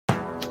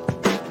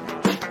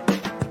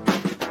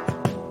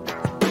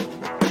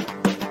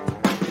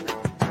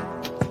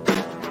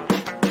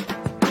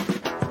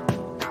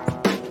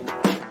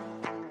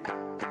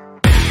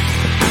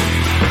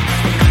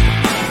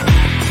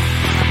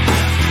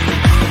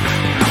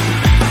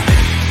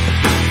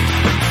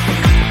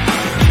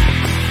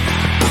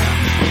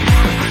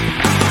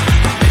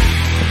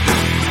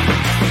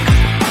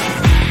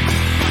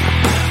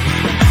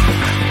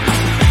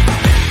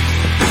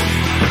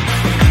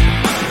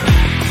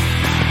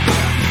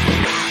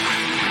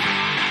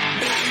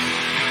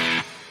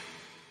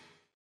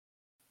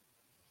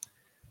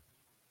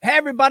Hey,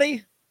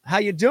 everybody. How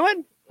you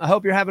doing? I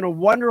hope you're having a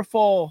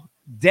wonderful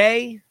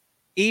day,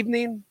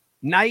 evening,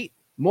 night,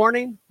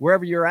 morning,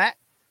 wherever you're at.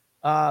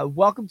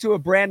 Welcome to a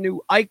brand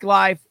new Ike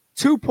Live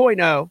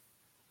 2.0.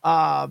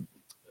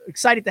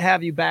 Excited to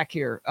have you back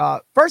here.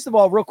 First of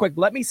all, real quick,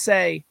 let me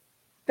say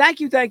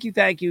thank you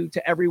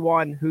to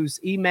everyone who's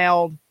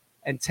emailed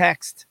and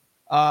texted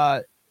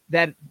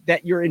that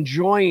you're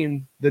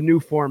enjoying the new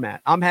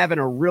format. I'm having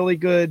a really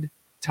good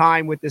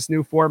time with this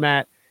new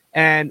format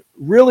and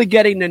really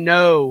getting to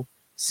know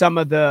some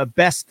of the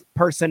best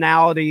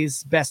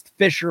personalities, best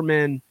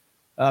fishermen,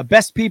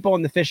 best people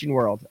in the fishing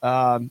world.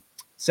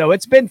 So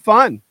it's been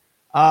fun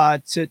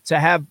to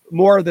have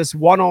more of this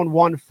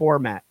one-on-one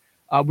format.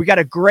 We got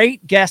a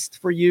great guest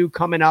for you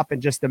coming up in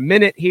just a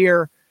minute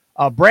here.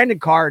 Brandon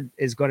Card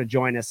is going to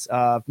join us.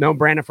 I've known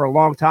Brandon for a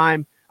long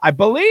time. I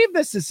believe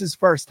this is his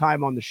first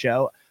time on the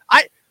show.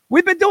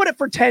 We've been doing it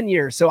for 10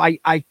 years, so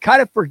I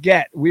kind of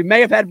forget. We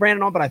may have had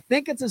Brandon on, but I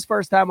think it's his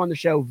first time on the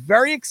show.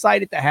 Very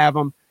excited to have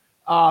him.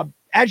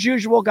 As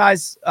usual,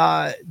 guys,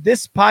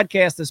 this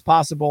podcast is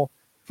possible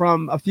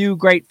from a few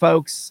great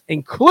folks,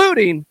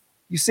 including,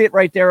 you see it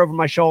right there over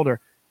my shoulder,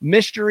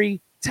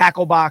 Mystery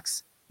Tackle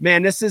Box.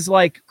 Man, this is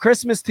like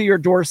Christmas to your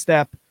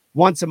doorstep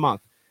once a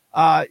month.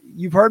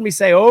 You've heard me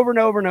say over and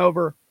over and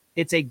over,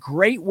 it's a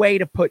great way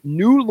to put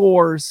new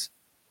lures,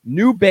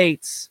 new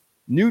baits,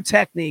 new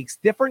techniques,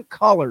 different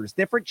colors,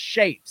 different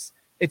shapes.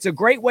 It's a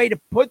great way to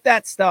put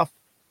that stuff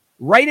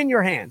right in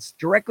your hands,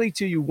 directly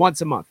to you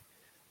once a month.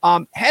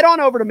 Head on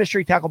over to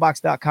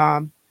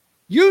mysterytacklebox.com.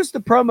 Use the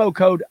promo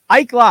code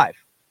IkeLive.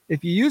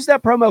 If you use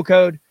that promo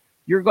code,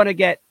 you're going to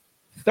get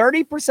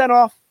 30%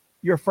 off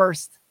your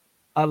first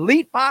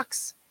Elite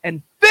box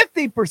and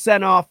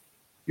 50% off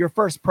your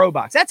first Pro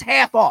box. That's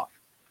half off.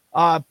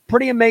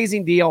 Pretty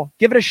amazing deal.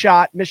 Give it a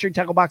shot,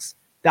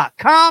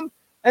 mysterytacklebox.com.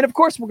 And, of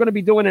course, we're going to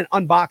be doing an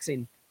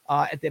unboxing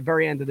at the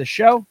very end of the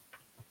show.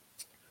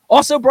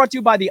 Also brought to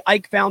you by the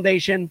Ike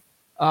Foundation.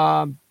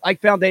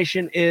 Ike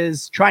Foundation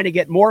is trying to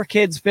get more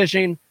kids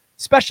fishing,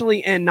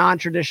 especially in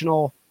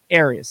non-traditional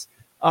areas.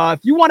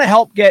 If you want to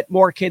help get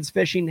more kids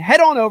fishing,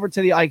 head on over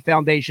to the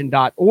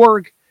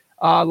IkeFoundation.org.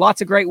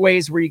 Lots of great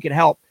ways where you can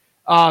help.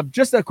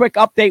 Just a quick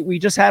update. We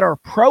just had our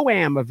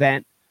Pro-Am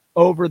event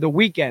over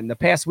the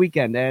past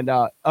weekend, and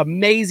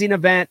amazing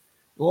event.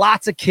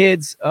 Lots of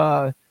kids,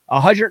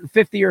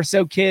 150 or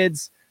so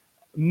kids,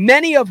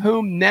 many of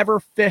whom never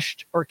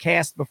fished or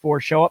cast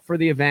before, show up for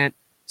the event.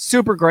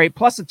 Super great,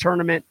 plus a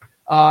tournament,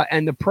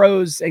 and the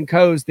pros and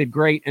co's did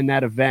great in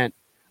that event.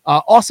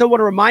 Also want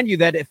to remind you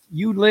that if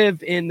you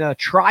live in the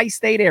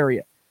tri-state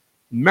area,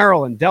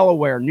 Maryland,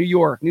 Delaware, New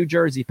York, New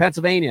Jersey,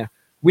 Pennsylvania,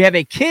 we have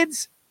a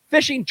kids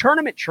fishing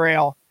tournament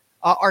trail.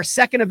 Our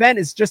second event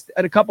is just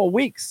in a couple of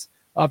weeks.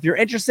 If you're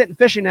interested in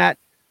fishing that,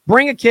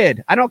 bring a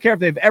kid. I don't care if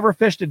they've ever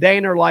fished a day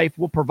in their life.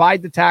 We'll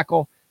provide the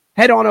tackle.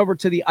 Head on over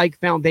to the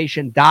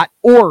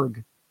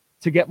IkeFoundation.org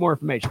to get more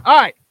information. All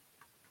right.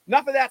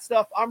 Enough of that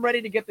stuff. I'm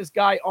ready to get this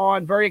guy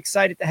on. Very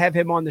excited to have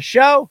him on the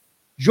show.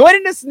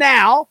 Joining us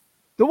now,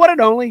 the one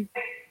and only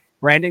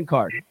Brandon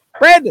Card.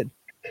 Brandon,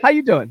 how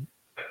you doing?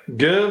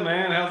 Good,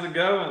 man. How's it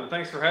going?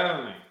 Thanks for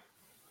having me.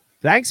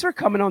 Thanks for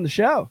coming on the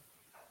show.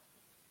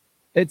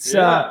 It's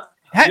I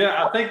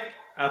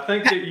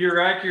think that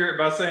you're accurate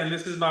by saying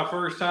this is my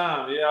first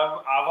time. Yeah,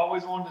 I've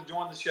always wanted to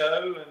join the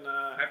show, and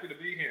happy to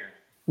be here.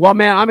 Well,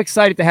 man, I'm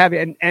excited to have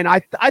you, and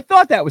I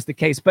thought that was the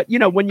case, but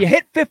when you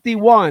hit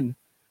 51,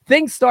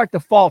 things start to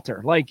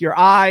falter, like your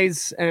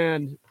eyes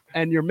and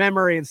your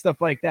memory and stuff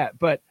like that.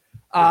 But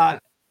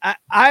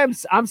I'm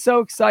so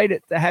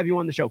excited to have you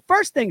on the show.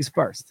 First things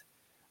first,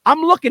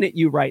 I'm looking at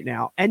you right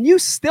now, and you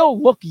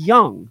still look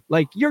young.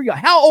 Like you're young.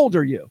 How old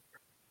are you?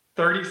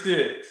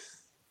 36.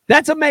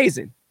 That's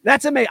amazing.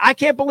 That's amazing. I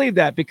can't believe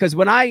that, because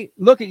when I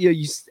look at you,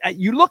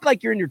 you look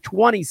like you're in your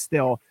 20s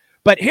still.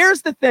 But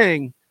here's the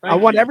thing. I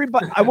want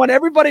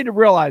everybody to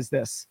realize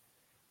this.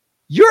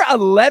 You're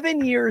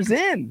 11 years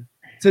in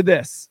to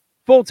this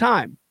full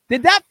time.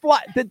 Did that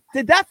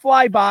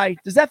fly by?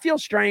 Does that feel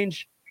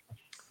strange?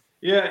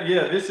 Yeah.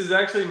 This is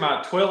actually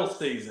my 12th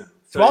season.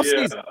 12th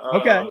season.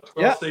 Okay.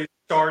 12th season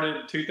started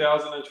in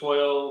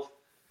 2012.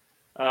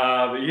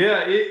 But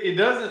yeah, it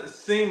doesn't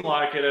seem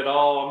like it at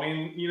all. I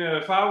mean,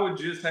 if I would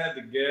just had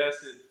to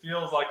guess, it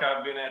feels like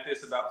I've been at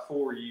this about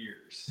 4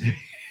 years.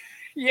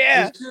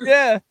 Yeah.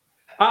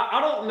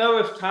 I don't know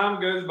if time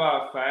goes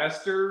by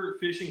faster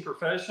fishing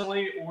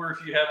professionally or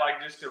if you had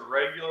like just a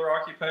regular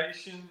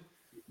occupation,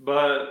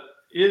 but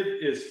it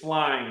is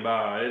flying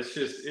by. It's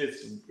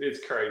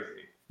crazy.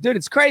 Dude,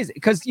 it's crazy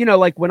because,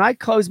 like when I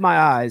close my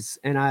eyes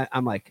and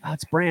I'm like, oh,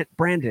 it's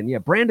Brandon. Yeah,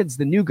 Brandon's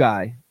the new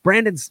guy.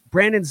 Brandon's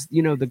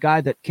the guy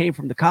that came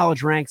from the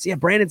college ranks. Yeah,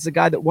 Brandon's the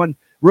guy that won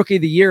Rookie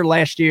of the Year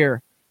last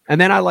year. And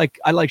then I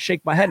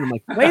shake my head and I'm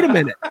like, wait a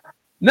minute.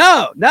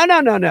 No.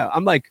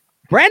 I'm like,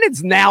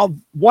 Brandon's now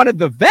one of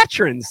the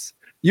veterans.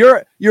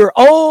 You're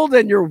old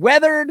and you're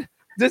weathered.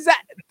 Does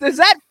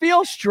that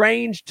feel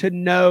strange to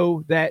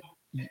know that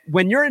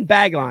when you're in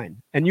bagline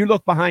and you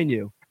look behind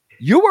you,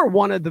 you are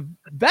one of the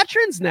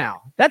veterans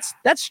now? That's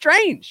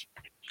strange.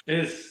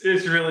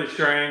 It's really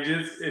strange.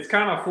 It's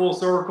kind of full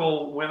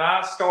circle. When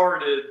I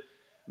started,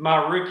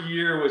 my rookie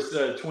year was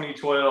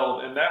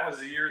 2012, and that was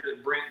the year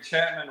that Brent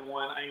Chapman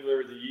won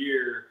Angler of the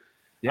Year.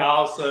 Yep. I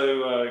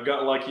also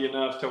got lucky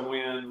enough to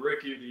win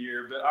Rookie of the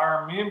Year. But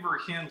I remember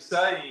him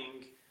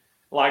saying,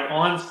 like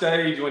on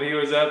stage when he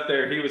was up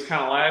there, he was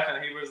kind of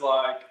laughing. He was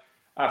like,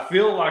 "I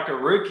feel like a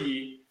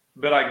rookie,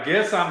 but I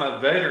guess I'm a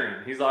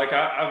veteran." He's like,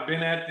 I've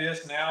been at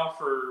this now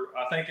for,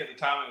 I think at the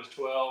time it was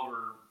 12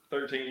 or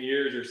 13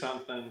 years or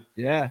something.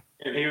 Yeah.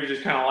 And he was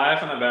just kind of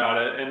laughing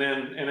about it. And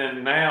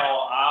then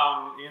now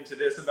I'm into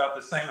this about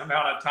the same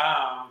amount of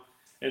time.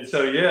 And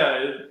so,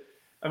 yeah,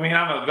 I mean,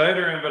 I'm a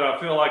veteran, but I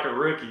feel like a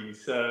rookie.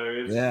 So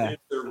it's a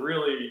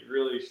really,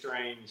 really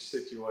strange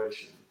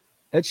situation.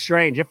 It's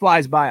strange. It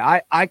flies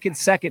by. I can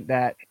second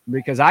that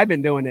because I've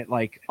been doing it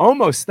like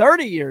almost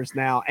 30 years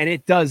now, and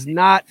it does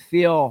not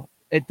feel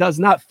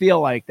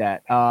like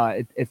that.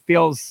 It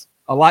feels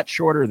a lot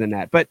shorter than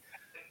that. But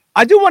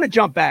I do want to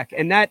jump back,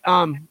 and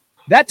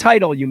that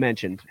title you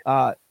mentioned,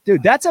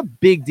 dude, that's a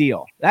big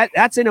deal.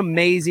 That's an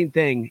amazing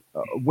thing,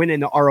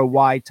 winning the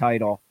ROY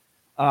title.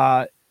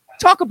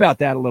 Talk about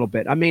that a little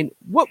bit. I mean,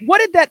 what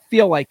did that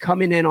feel like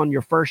coming in on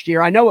your first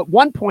year? I know at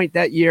one point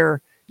that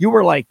year you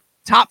were like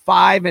top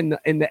 5 in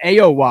the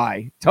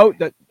AOY.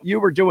 You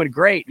were doing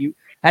great. You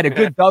had a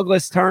good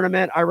Douglas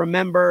tournament, I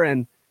remember,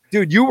 and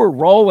dude, you were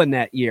rolling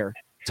that year.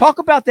 Talk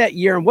about that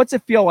year and what's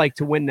it feel like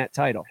to win that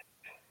title?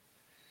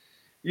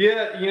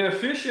 Yeah,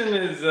 fishing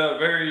is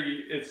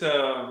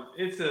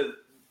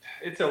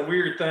it's a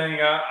weird thing.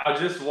 I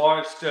just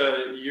watched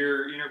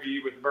your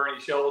interview with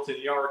Bernie Shelton.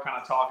 Y'all were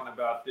kind of talking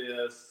about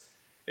this.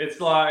 It's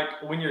like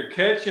when you're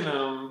catching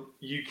them,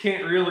 you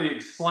can't really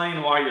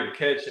explain why you're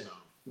catching them.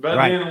 But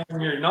then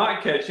when you're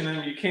not catching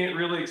them, you can't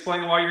really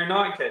explain why you're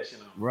not catching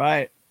them.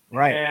 Right.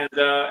 And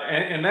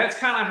that's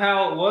kind of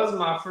how it was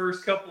my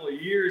first couple of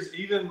years.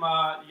 Even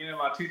my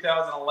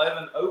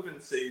 2011 Open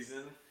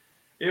season,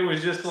 it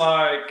was just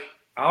like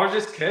I was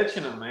just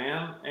catching them,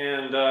 man,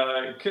 and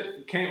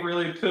can't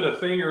really put a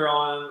finger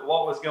on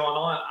what was going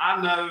on.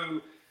 I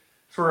know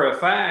for a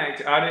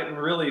fact I didn't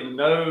really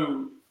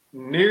know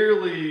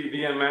nearly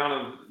the amount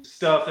of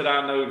stuff that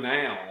I know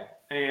now,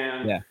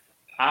 and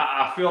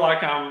I feel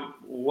like I'm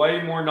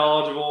way more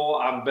knowledgeable.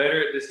 I'm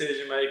better at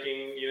decision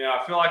making.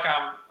 I feel like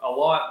I'm a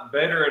lot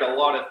better at a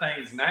lot of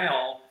things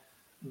now.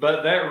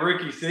 But that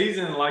rookie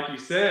season, like you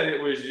said,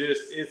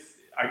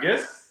 I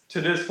guess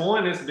to this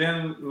point, it's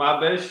been my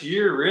best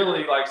year,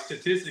 really, like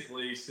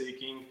statistically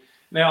speaking.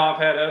 Now I've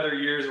had other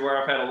years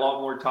where I've had a lot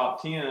more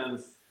top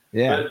 10s.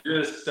 Yeah. But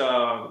just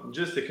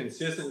the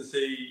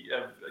consistency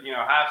of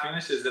high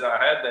finishes that I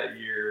had that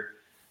year.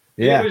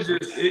 Yeah.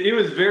 It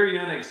was very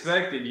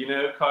unexpected,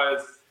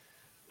 because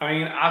I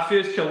mean, I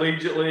fished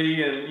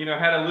collegiately and,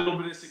 had a little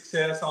bit of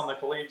success on the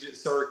collegiate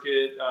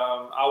circuit.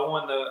 I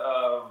won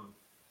the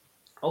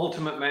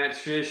ultimate match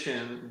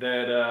fishing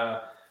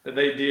that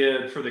they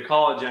did for the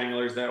college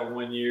anglers that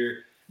one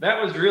year.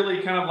 That was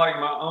really kind of like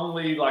my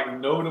only like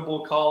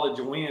notable college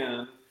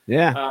win.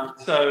 Yeah.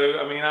 So,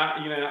 I mean,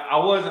 I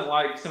wasn't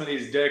like some of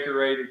these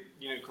decorated,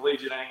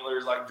 collegiate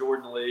anglers like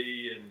Jordan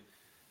Lee and,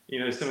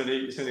 some of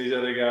these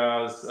other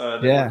guys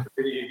that we're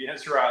competing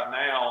against right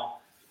now.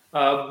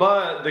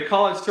 But the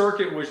college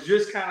circuit was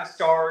just kind of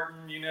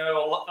starting. A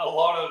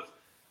lot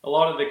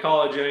of the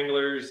college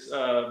anglers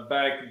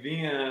back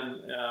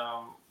then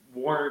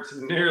weren't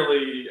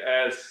nearly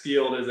as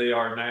skilled as they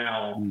are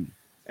now.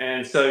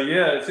 And so,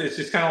 it's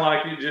just kind of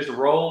like it just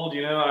rolled.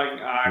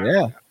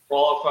 I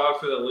qualified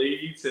for the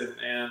leads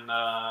and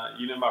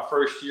my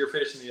first year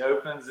fishing the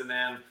opens, and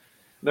then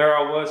there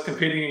I was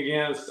competing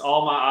against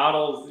all my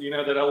idols,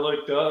 that I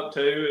looked up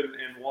to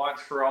and watched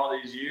for all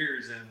these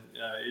years, and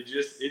it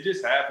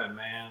just happened,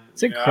 man.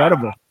 It's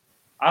incredible.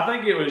 I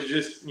think it was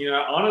just,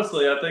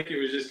 honestly, I think it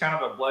was just kind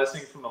of a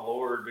blessing from the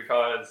Lord,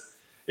 because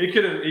it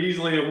could have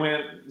easily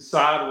went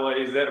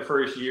sideways that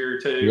first year or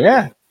two.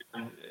 Yeah.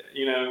 And,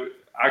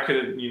 I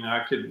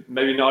could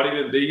maybe not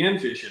even be in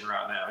fishing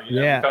right now.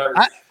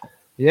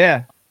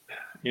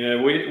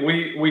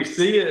 We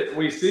see it.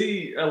 We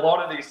see a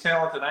lot of these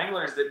talented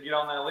anglers that get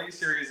on the Elite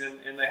Series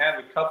and they have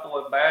a couple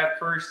of bad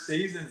first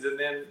seasons, and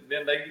then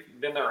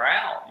they're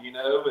out.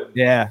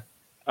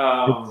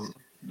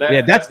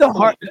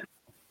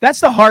 That's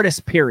the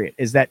hardest period.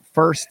 Is that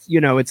first?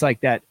 It's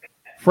like that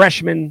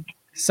freshman,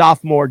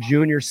 sophomore,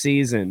 junior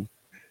season.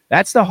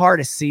 That's the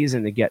hardest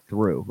season to get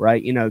through,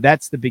 right?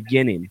 That's the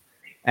beginning.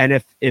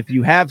 And if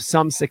you have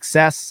some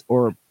success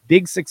or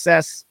big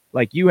success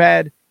like you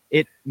had,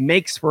 it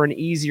makes for an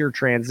easier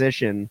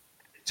transition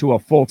to a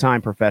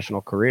full-time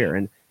professional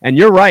career. And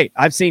you're right.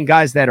 I've seen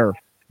guys that are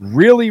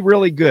really,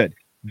 really good,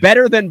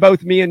 better than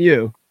both me and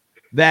you,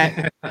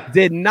 that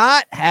did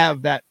not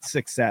have that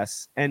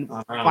success and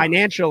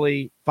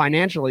financially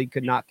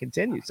could not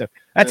continue. So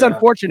that's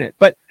unfortunate.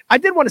 But I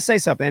did want to say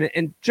something,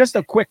 and just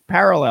a quick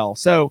parallel.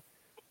 So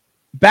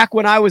back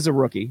when I was a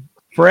rookie,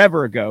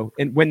 forever ago,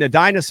 and when the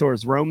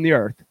dinosaurs roamed the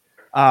earth,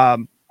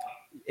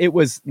 it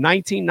was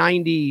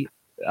 1990.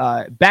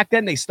 Back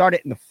then they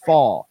started in the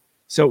fall.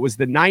 So it was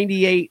the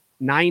 98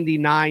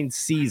 99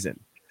 season.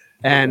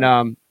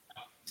 And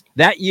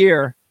that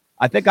year,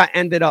 I think I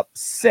ended up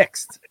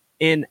 6th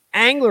in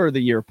Angler of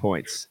the Year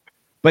points,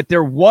 but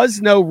there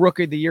was no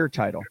Rookie of the Year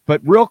title.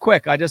 But real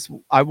quick,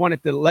 I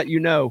wanted to let you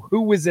know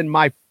who was in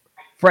my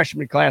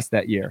freshman class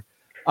that year.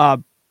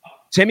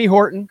 Timmy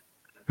Horton,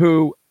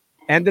 who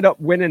ended up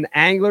winning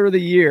Angler of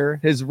the Year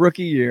his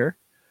rookie year.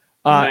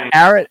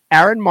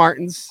 Aaron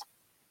Martins,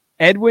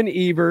 Edwin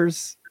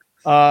Evers,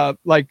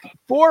 like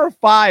 4 or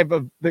 5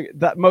 of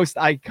the most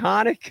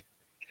iconic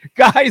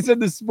guys in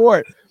the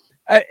sport.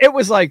 It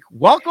was like,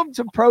 welcome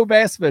to pro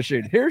bass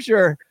fishing. Here's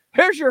your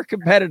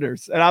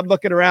competitors. And I'm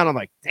looking around. I'm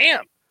like,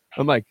 damn.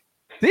 I'm like,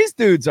 these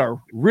dudes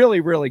are really,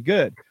 really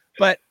good.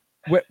 But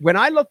when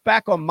I look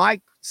back on my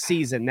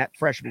season, that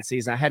freshman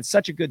season, I had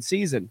such a good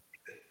season.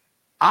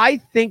 I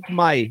think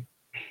my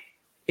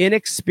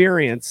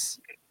inexperience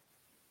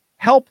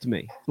helped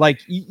me. Like,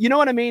 you know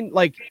what I mean?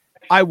 Like,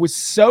 I was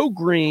so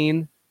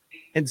green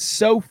and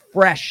so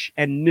fresh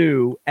and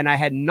new, and I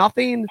had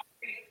nothing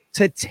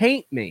to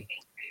taint me.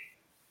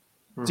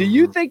 Do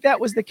you think that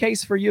was the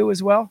case for you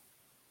as well?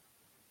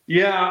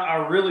 Yeah,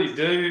 I really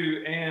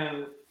do.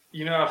 And,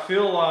 I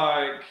feel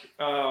like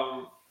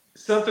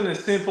something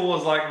as simple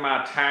as like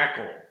my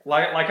tackle.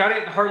 Like I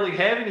didn't hardly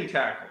have any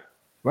tackle.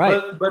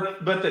 Right.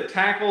 But the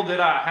tackle that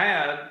I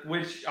had,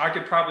 which I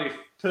could probably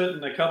put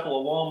in a couple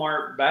of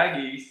Walmart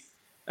baggies,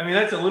 I mean,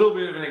 that's a little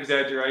bit of an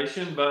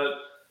exaggeration, but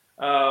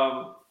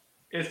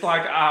it's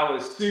like I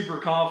was super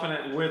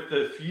confident with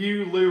the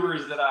few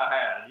lures that I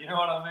had. You know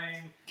what I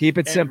mean? Keep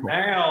it simple.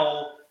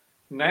 Now,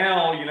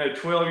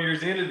 12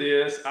 years into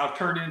this, I've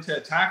turned into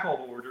a tackle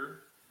hoarder.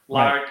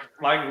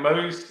 Like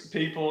most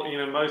people,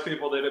 most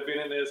people that have been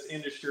in this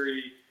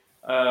industry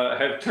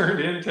have turned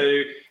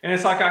into. And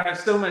it's like I have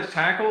so much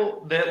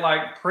tackle that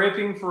like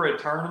prepping for a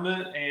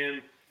tournament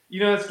and,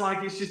 it's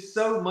like it's just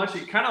so much.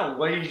 It kind of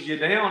weighs you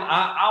down.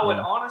 I would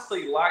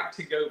honestly like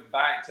to go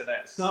back to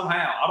that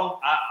somehow.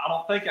 I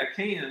don't think I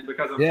can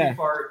because I'm too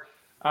far.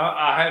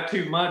 I have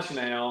too much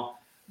now.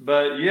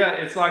 But yeah,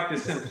 it's like the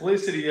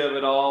simplicity of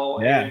it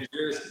all, and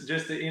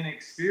just the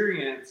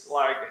inexperience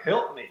like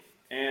helped me.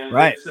 And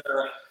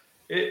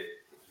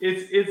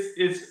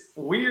it's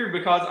weird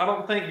because I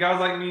don't think guys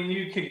like me and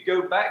you could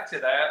go back to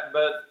that,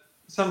 but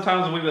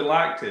sometimes we would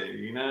like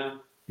to,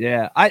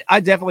 Yeah, I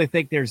definitely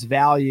think there's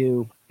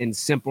value in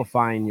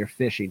simplifying your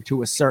fishing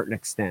to a certain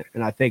extent,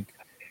 and I think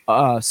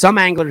some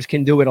anglers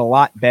can do it a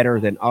lot better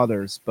than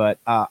others. But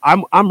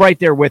I'm right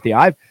there with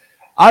you.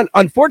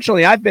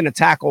 Unfortunately, I've been a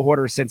tackle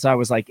hoarder since I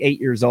was like 8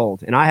 years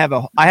old, and I have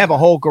a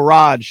whole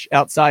garage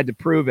outside to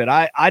prove it.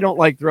 I don't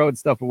like throwing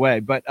stuff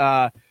away, but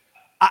I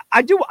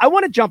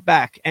want to jump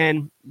back,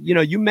 and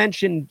you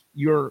mentioned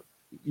your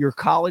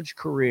college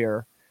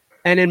career,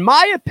 and in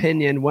my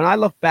opinion, when I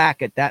look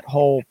back at that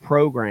whole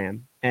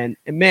program, and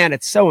man,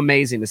 it's so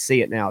amazing to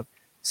see it now,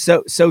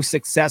 so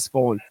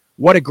successful, and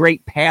what a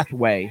great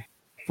pathway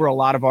for a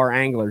lot of our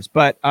anglers.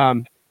 But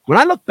when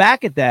I look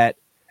back at that,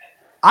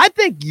 I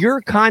think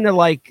you're kind of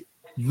like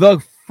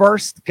the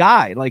first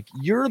guy. Like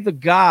you're the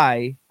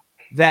guy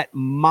that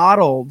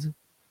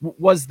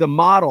was the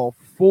model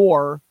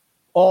for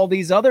all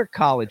these other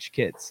college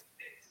kids.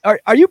 Does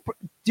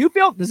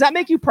that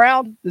make you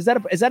proud? Is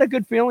that a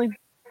good feeling?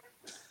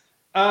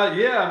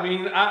 Yeah, I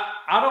mean,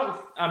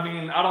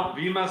 I don't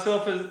view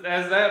myself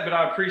as that, but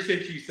I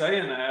appreciate you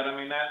saying that. I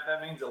mean,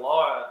 that means a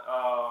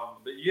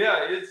lot. But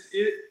yeah,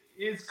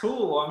 it's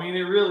cool. I mean,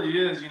 it really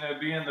is,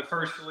 being the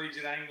first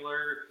collegiate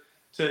angler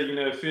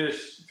to,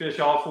 fish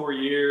all 4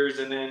 years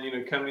and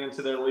then, come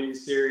into the Elite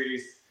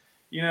Series.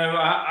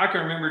 I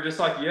can remember just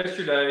like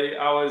yesterday,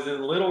 I was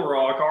in Little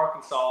Rock,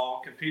 Arkansas,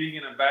 competing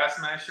in a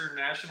Bassmaster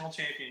National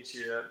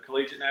Championship,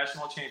 Collegiate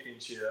National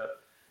Championship.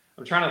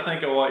 I'm trying to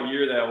think of what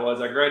year that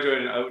was. I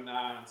graduated in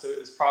 2009, so it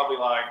was probably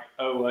like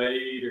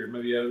 2008 or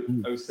maybe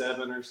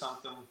 2007 or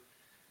something.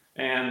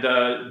 And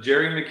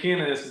Jerry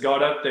McInnes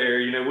got up there.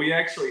 We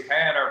actually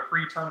had our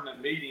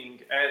pre-tournament meeting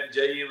at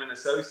JM and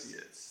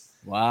Associates.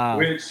 Wow.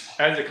 Which,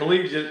 as a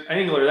collegiate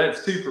angler,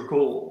 that's super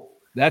cool.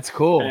 That's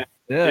cool. And,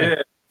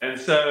 yeah. And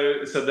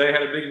so they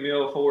had a big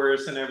meal for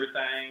us and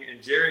everything.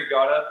 And Jerry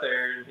got up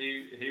there and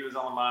he was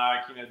on the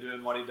mic,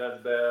 doing what he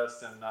does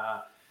best. And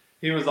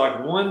he was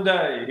like, one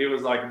day, he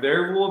was like,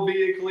 there will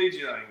be a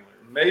collegiate angler.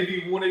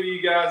 Maybe one of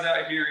you guys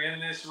out here in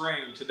this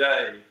room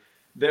today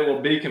that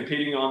will be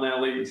competing on that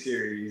Elite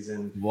Series.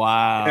 And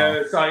wow,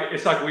 it's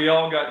like we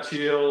all got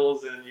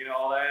chills and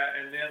all that.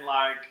 And then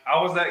like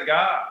I was that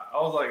guy.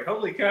 I was like,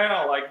 holy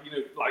cow! Like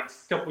like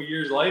a couple of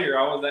years later,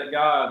 I was that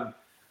guy. And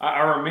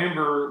I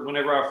remember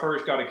whenever I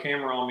first got a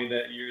camera on me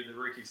that year, the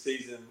rookie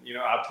season.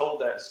 I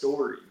told that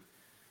story,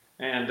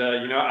 and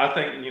I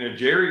think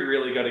Jerry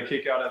really got a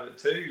kick out of it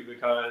too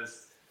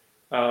because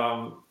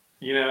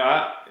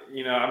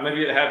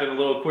maybe it happened a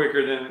little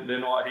quicker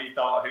than what he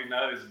thought. Who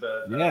knows?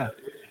 But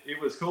it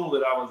was cool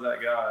that I was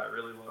that guy. It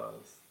really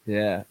was.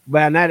 Yeah,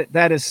 man,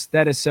 that is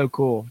so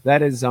cool.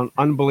 That is an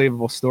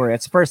unbelievable story.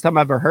 It's the first time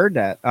I've ever heard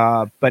that.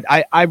 But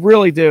I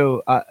really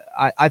do.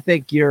 I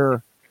think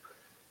you're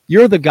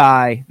you're the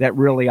guy that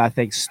really, I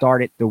think,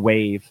 started the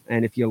wave.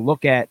 And if you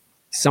look at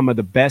some of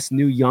the best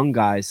new young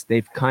guys,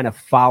 they've kind of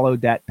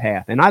followed that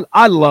path. And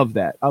I love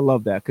that. I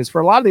love that because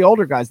for a lot of the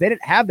older guys, they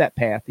didn't have that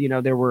path. You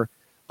know, there were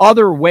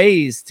other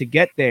ways to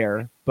get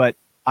there, but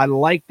I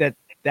like that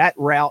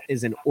route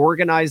is an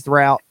organized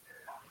route.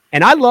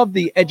 And I love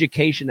the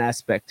education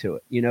aspect to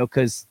it, you know,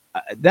 because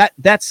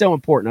that's so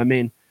important. I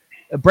mean,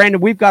 Brandon,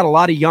 we've got a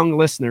lot of young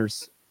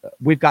listeners.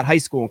 We've got high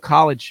school and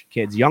college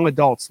kids, young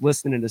adults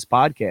listening to this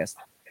podcast.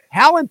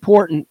 How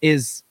important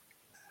is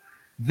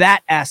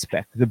that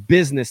aspect, the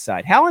business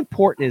side? How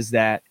important is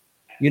that,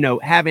 you know,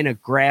 having a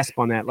grasp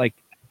on that? Like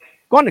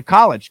going to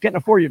college, getting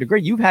a 4-year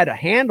degree, you've had a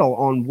handle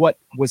on what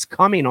was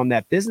coming on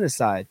that business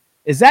side.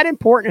 Is that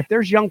important? If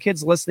there's young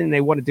kids listening,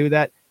 they want to do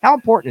that. How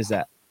important is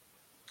that?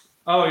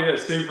 Oh yeah,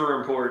 super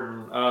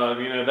important.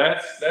 You know,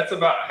 that's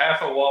about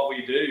half of what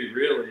we do,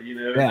 really. You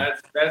know, Yeah.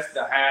 and that's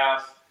the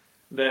half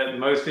that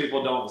most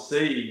people don't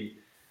see.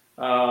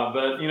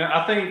 But you know,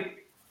 I think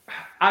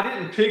I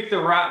didn't pick the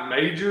right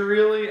major,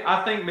 really.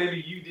 I think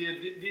maybe you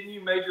did. Didn't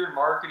you major in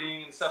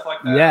marketing and stuff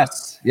like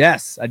that?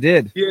 Yes, I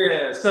did.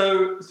 Yeah.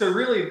 So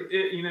really,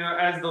 you know,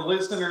 as the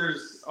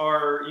listeners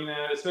are, you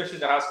know, especially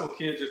the high school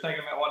kids are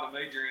thinking about what to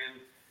major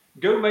in,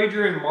 go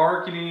major in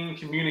marketing,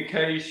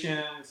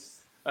 communications.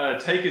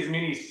 Take as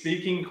many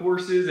speaking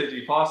courses as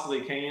you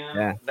possibly can.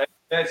 Yeah.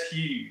 That's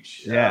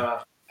huge.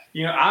 Yeah.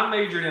 You know, I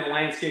majored in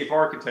landscape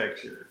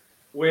architecture,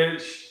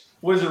 which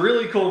was a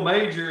really cool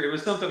major. It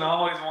was something I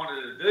always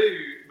wanted to do,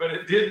 but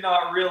it did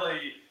not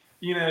really,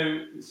 you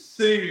know,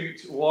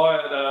 suit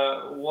what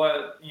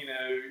you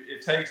know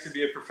it takes to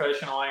be a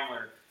professional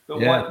angler.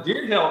 But what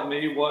did help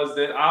me was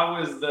that I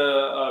was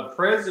the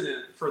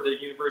president for the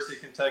University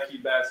of Kentucky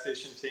bass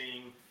fishing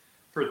team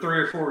for 3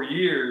 or 4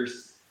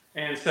 years.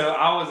 And so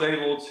I was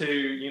able to,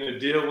 you know,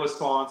 deal with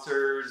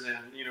sponsors and,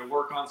 you know,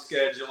 work on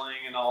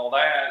scheduling and all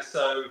that.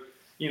 So,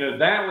 you know,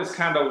 that was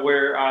kind of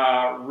where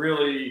I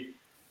really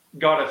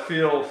got a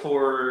feel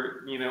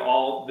for, you know,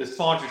 all the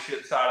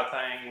sponsorship side of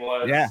thing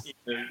was you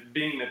know,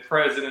 being the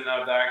president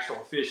of the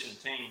actual fishing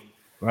team.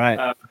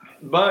 Right.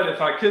 But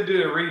if I could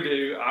do a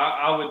redo,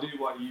 I would do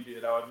what you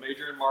did. I would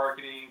major in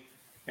marketing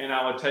and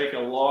I would take a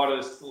lot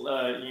of,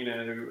 you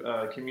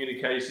know,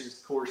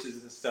 communications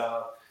courses and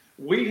stuff.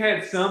 We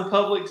had some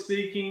public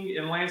speaking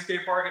in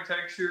landscape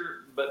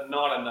architecture, but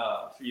not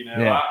enough. You know,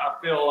 I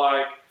feel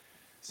like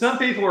some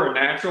people are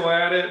natural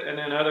at it, and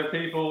then other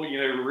people, you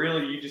know,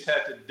 really you just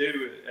have to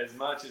do it as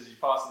much as you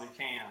possibly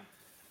can.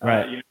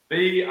 Right.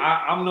 You know,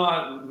 I'm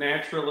not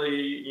naturally,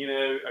 you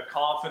know, a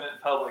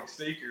confident public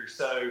speaker.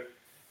 So,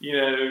 you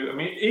know, I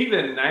mean,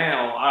 even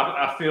now,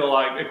 I feel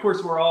like, of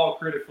course, we're all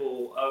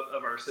critical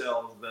of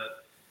ourselves,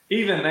 but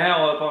even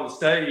now up on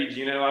stage,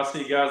 you know, I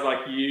see guys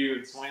like you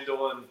and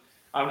Swindle and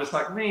I'm just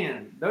like,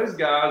 man, those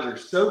guys are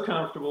so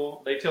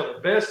comfortable. They tell the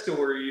best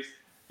stories,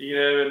 you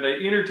know, and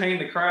they entertain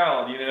the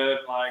crowd, you know,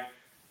 like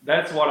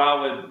that's what I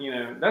would, you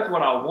know, that's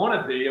what I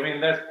want to be. I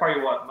mean, that's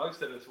probably what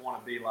most of us want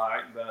to be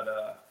like,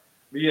 but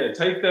yeah,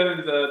 take those,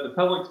 the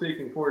public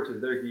speaking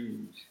courses, they're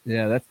huge.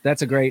 Yeah,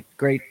 that's a great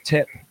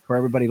tip for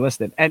everybody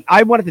listening. And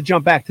I wanted to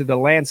jump back to the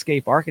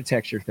landscape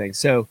architecture thing.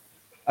 So,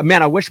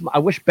 man, I wish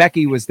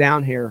Becky was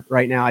down here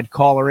right now. I'd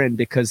call her in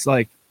because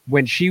like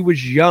when she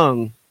was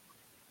young,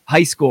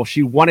 high school,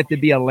 she wanted to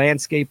be a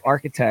landscape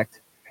architect.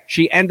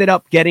 She ended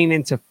up getting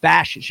into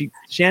fashion. She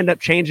ended up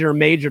changing her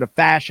major to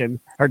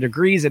fashion, her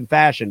degrees in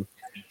fashion.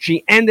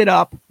 She ended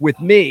up with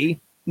me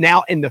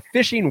now in the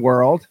fishing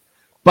world,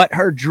 but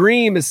her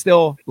dream is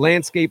still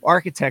landscape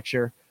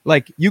architecture.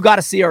 Like you got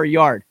to see our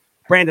yard.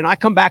 Brandon, I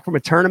come back from a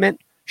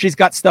tournament. She's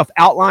got stuff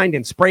outlined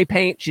in spray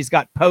paint. She's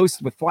got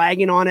posts with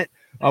flagging on it.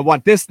 I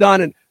want this done.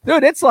 And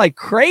dude, it's like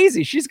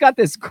crazy. She's got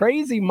this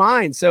crazy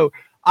mind. So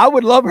I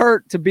would love her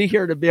to be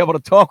here to be able to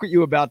talk with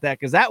you about that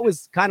because that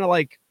was kind of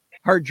like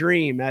her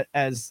dream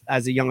as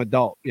a young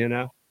adult, you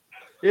know?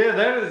 Yeah,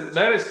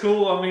 that is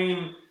cool. I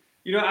mean,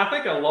 you know, I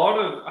think a lot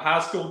of high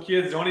school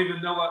kids don't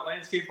even know what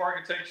landscape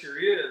architecture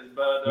is,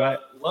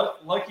 but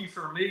lucky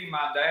for me,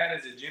 my dad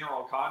is a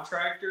general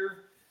contractor.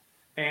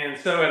 And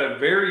so at a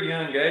very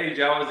young age,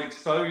 I was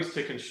exposed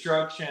to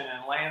construction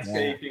and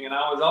landscaping, and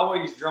I was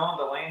always drawn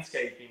to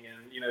landscaping.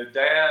 And, you know,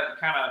 Dad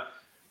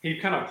he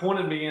kind of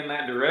pointed me in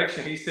that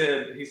direction. He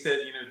said, you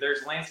know,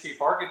 there's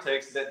landscape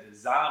architects that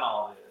design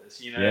all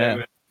this, you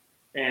know,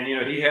 and, you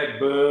know, he had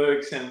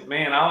books and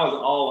man, I was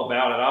all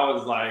about it. I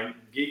was like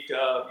geeked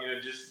up, you know,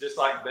 just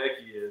like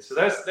Becky is. So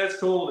that's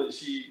cool that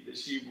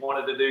she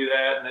wanted to do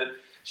that and that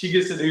she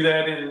gets to do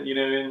that in, you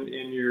know,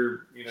 in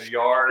your, you know,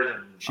 yard.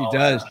 And she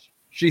does. That.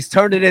 She's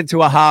turned it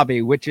into a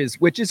hobby, which is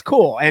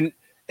cool. And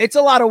it's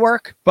a lot of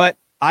work, but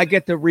I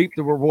get to reap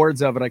the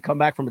rewards of it. I come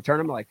back from a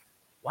tournament like,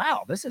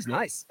 wow, this is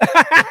nice.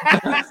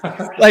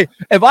 Like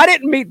if I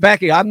didn't meet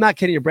Becky, I'm not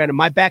kidding you, Brandon,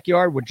 my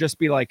backyard would just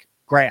be like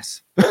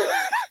grass.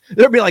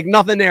 There'd be like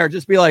nothing there.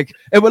 Just be like,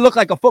 it would look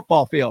like a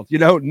football field, you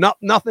know,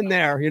 nothing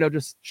there, you know,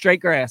 just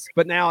straight grass.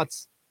 But now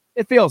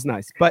it feels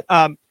nice. But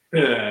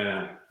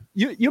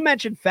you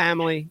mentioned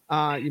family.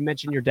 You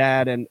mentioned your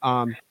dad and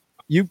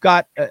you've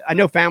got, I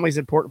know family's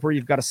important for you.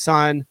 You've got a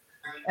son.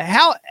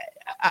 how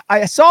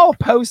I saw a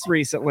post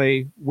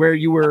recently where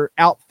you were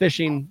out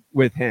fishing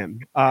with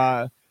him,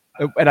 and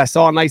I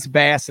saw a nice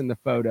bass in the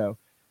photo.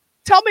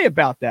 Tell me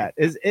about that.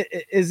 Is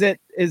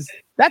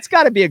that's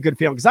got to be a good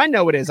feeling? Because I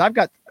know it is. I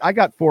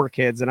got 4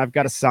 kids and I've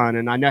got a son,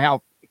 and I know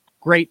how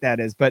great that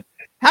is. But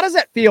how does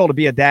that feel to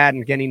be a dad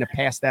and getting to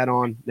pass that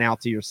on now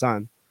to your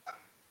son?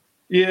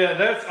 Yeah,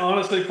 that's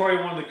honestly probably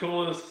one of the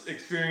coolest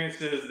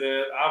experiences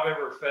that I've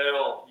ever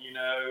felt. You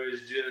know,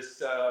 is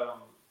just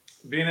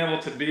being able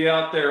to be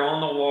out there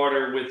on the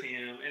water with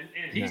him,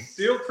 and he's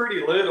still pretty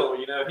little.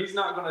 You know, he's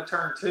not going to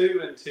turn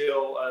 2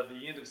 until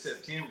the end of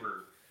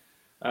September.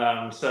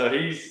 So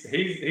he's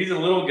a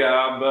little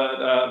guy,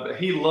 but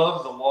he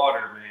loves the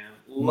water, man.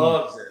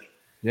 Loves it.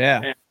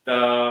 Yeah.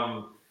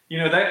 And you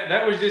know,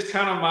 that was just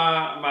kind of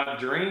my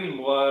dream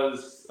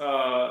was,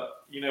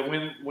 you know,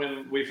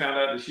 when we found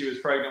out that she was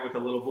pregnant with a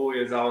little boy,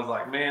 is I was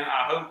like, man,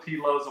 I hope he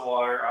loves the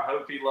water. I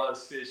hope he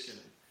loves fishing.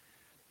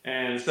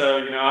 And so,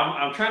 you know,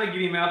 I'm trying to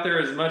get him out there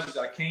as much as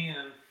I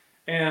can.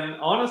 And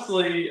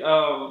honestly,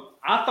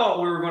 I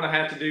thought we were going to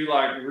have to do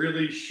like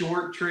really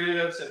short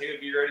trips and he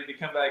would be ready to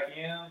come back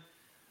in.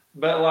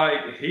 But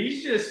like,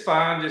 he's just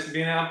fine just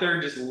being out there,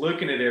 just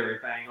looking at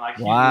everything. Like,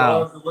 he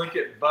loves to look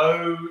at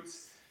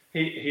boats.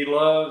 He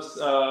loves,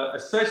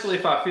 especially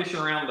if I fish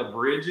around the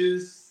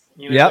bridges.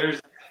 You know,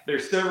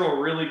 there's several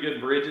really good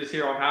bridges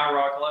here on High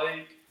Rock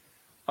Lake.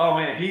 Oh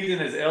man, he's in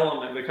his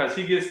element because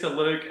he gets to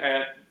look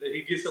at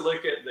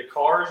the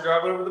cars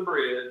driving over the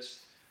bridge,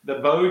 the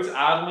boats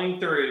idling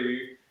through.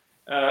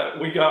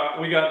 We got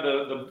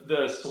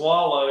the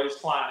swallows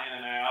flying in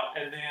and out,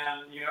 and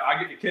then, you know,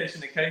 I get to catch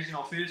an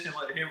occasional fish and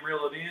let him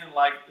reel it in.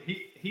 Like,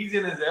 he's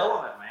in his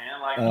element, man.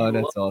 Like, oh,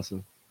 that's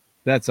awesome.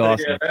 That's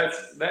awesome.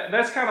 Yeah,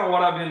 that's kind of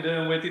what I've been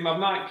doing with him. I'm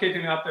not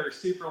keeping him out there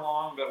super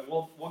long, but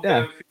we'll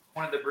go fish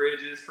one of the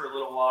bridges for a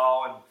little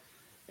while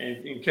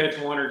and catch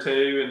 1 or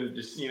 2 and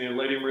just, you know,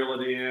 let him reel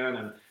it in.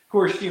 And of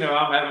course, you know,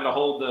 I'm having to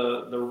hold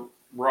the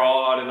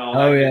rod and all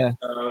that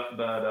stuff.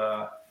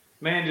 But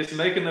man, just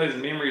making those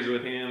memories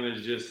with him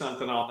is just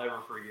something I'll never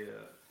forget.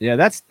 Yeah,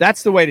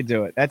 that's the way to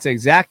do it. That's the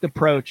exact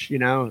approach. You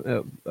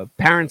know,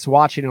 parents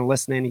watching and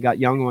listening, you got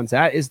young ones.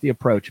 That is the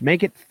approach.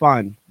 Make it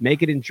fun.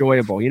 Make it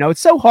enjoyable. You know,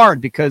 it's so hard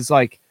because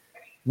like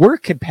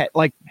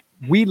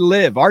we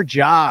live. Our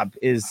job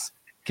is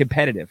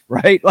competitive,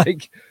 right?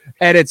 Like,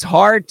 and it's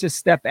hard to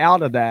step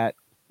out of that.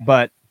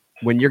 But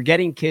when you're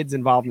getting kids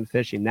involved in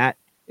fishing, that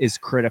is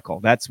critical.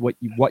 That's what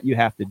you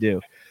have to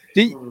do.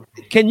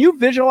 Can you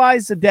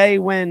visualize a day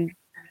when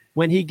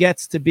he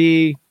gets to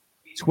be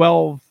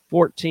 12,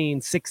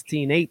 14,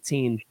 16,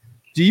 18?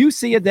 Do you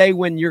see a day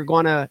when you're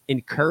going to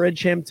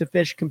encourage him to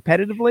fish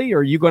competitively, or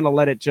are you going to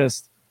let it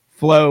just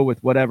flow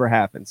with whatever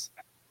happens?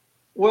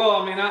 Well,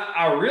 I mean,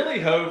 I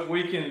really hope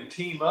we can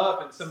team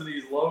up in some of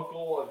these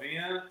local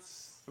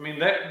events. I mean,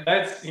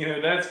 that's you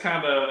know, that's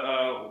kind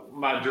of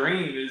my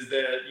dream, is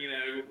that, you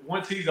know,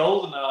 once he's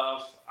old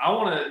enough,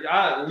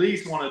 I at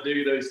least want to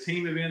do those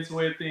team events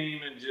with him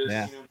and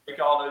just, you know, make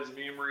all those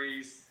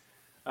memories.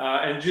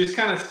 And just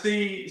kind of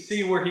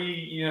see where he,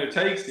 you know,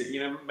 takes it. You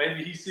know,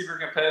 maybe he's super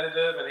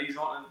competitive and he's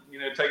wanting, you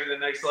know, take it to the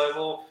next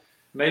level.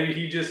 Maybe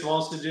he just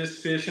wants to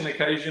just fish an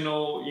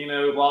occasional, you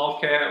know,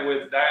 wildcat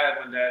with dad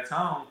when dad's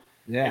home.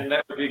 Yeah. And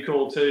that would be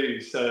cool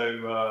too.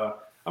 So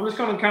I'm just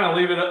going to kind of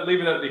leave it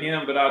up to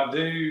him. But I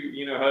do,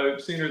 you know,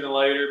 hope sooner than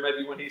later,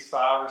 maybe when he's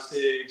 5 or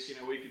 6, you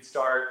know, we could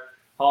start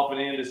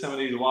hopping into some of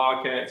these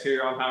wildcats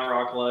here on High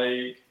Rock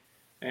Lake.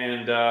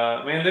 And,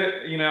 man,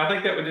 you know, I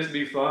think that would just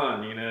be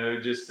fun, you know,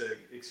 just to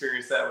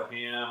experience that with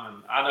him. And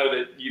I know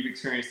that you've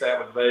experienced that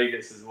with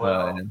Vegas as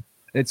well.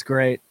 It's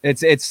great.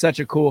 It's such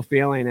a cool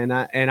feeling.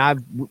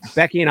 And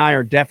Becky and I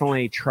are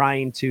definitely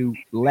trying to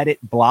let it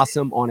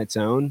blossom on its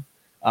own,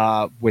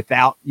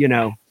 without, you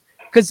know,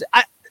 because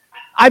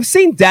I've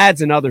seen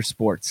dads in other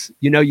sports.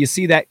 You know, you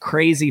see that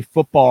crazy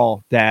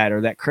football dad or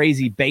that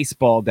crazy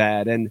baseball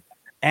dad.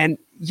 And,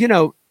 you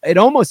know, it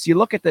almost, you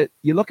look at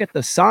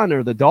the son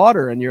or the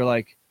daughter and you're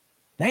like,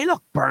 they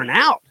look burnt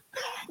out.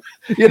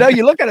 You know,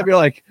 you look at them, you're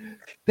like,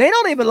 they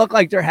don't even look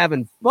like they're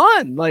having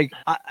fun. Like,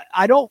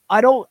 I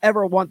don't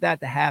ever want that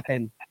to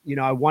happen. You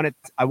know, I want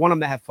them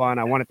to have fun.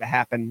 I want it to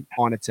happen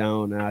on its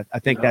own. I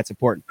think that's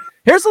important.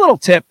 Here's a little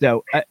tip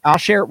though. I'll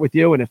share it with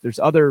you. And if there's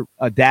other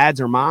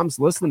dads or moms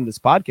listening to this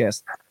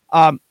podcast,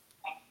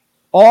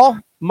 all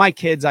my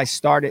kids, I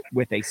started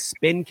with a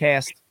spin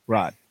cast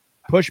rod,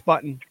 push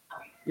button,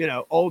 you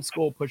know, old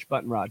school push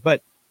button rod.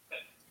 But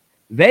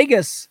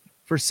Vegas,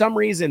 for some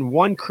reason,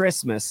 one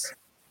Christmas,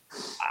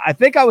 I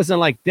think I was in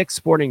like Dick's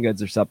Sporting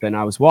Goods or something.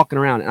 I was walking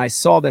around and I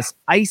saw this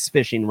ice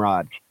fishing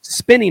rod,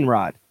 spinning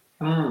rod.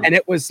 And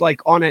it was like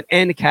on an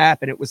end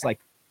cap and it was like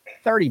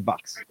 $30.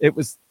 It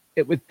was,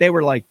 they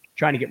were like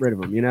trying to get rid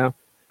of them, you know?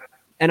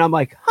 And I'm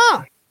like,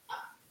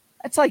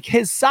 that's like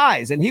his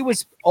size. And he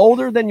was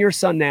older than your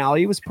son now.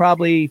 He was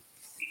probably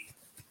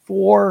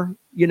 4,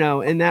 you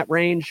know, in that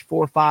range,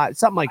 4, 5,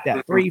 something like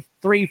that.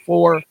 3,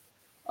 4.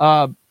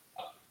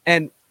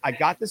 And I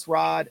got this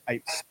rod,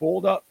 I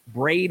spooled up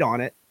braid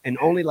on it and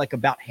only like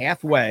about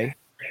halfway,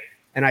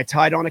 and I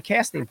tied on a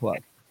casting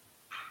plug.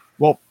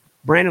 Well,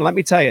 Brandon, let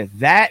me tell you,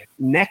 that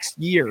next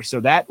year, so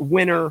that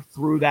winter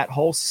through that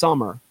whole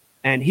summer,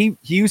 and he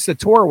used to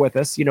tour with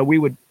us. You know, we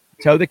would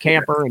tow the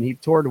camper and he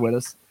toured with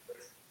us.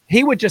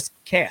 He would just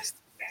cast.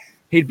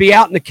 He'd be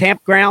out in the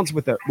campgrounds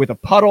with a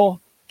puddle,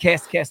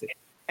 cast it.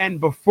 And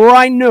before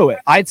I knew it,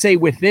 I'd say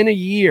within a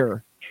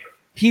year,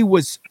 he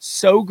was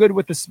so good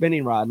with the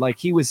spinning rod. Like,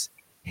 he was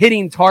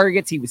hitting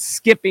targets, he was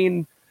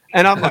skipping,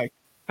 and I'm like,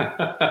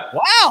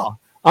 wow.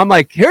 I'm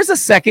like, here's a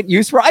second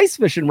use for ice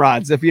fishing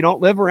rods if you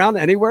don't live around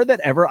anywhere that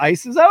ever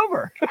ice is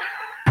over.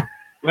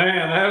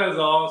 Man, that is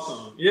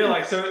awesome. Yeah,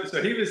 like so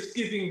he was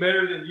skipping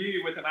better than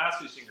you with an ice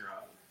fishing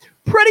rod.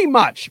 Pretty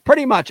much.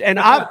 And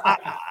I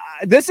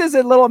this is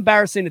a little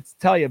embarrassing to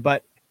tell you,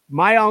 but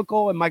my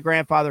uncle and my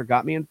grandfather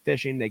got me in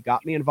fishing. They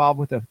got me involved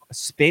with a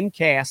spin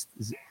cast.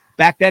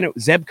 Back then,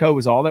 Zebco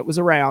was all that was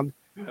around,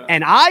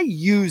 and I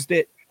used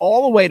it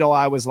all the way till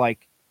I was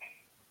like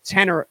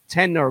 10 or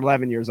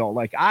 11 years old.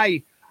 Like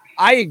I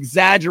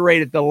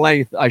exaggerated the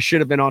length I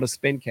should have been on a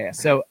spin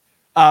cast. So,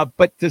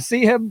 but to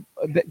see him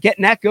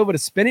getting that good with a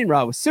spinning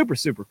rod was super,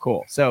 super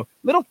cool. So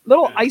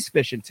little ice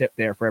fishing tip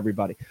there for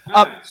everybody.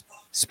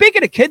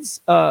 Speaking of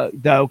kids,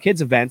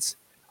 kids events,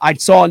 I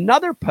saw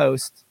another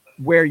post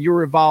where you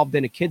were involved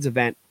in a kids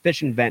event,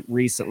 fishing event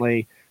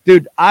recently.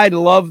 Dude, I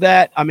love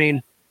that. I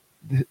mean,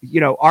 you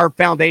know, our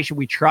foundation,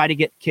 we try to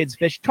get kids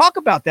fish. Talk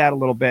about that a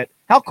little bit.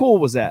 How cool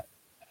was that?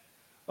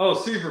 Oh,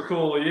 super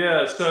cool.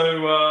 Yeah.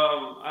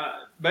 So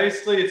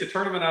basically it's a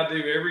tournament I do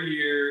every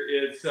year.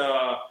 It's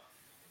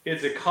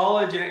a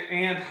college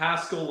and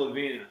high school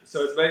event.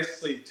 So it's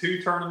basically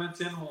two tournaments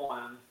in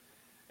one.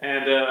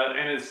 And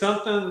it's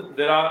something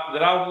that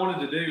I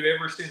wanted to do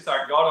ever since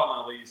I got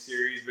on my lead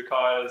series,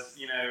 because,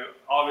 you know,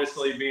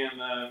 obviously being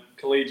a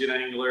collegiate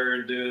angler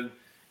and doing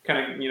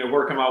kind of, you know,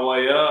 working my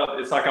way up,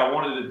 it's like I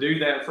wanted to do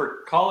that for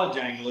college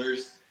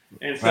anglers.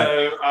 And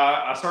so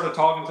I started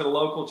talking to the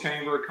local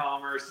chamber of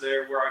commerce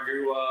there where I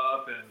grew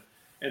up,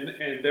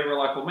 and they were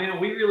like, well, man,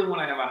 we really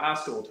want to have a high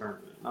school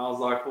tournament. And I was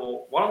like,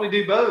 well, why don't we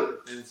do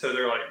both? And so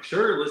they're like,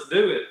 sure, let's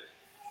do it.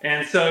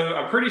 And so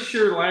I'm pretty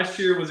sure last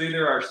year was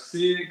either our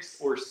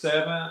 6th or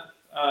 7th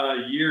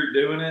year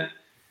doing it.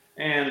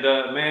 And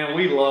man,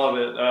 we love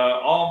it.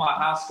 All my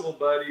high school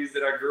buddies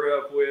that I grew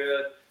up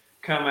with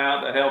come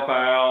out to help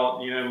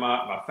out. You know,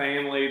 my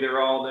family, they're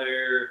all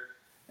there.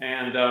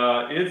 And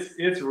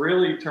it's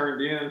really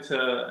turned into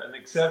an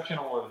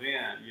exceptional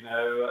event. You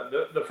know,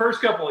 the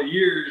first couple of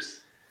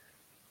years,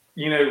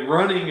 you know,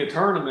 running a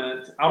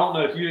tournament, I don't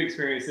know if you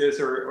experienced this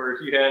or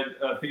if you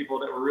had people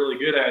that were really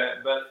good at it,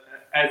 but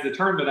as a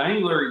tournament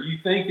angler, you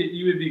think that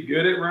you would be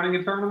good at running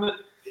a tournament,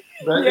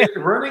 but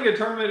running a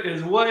tournament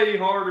is way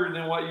harder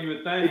than what you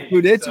would think.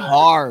 Dude, it's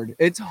hard.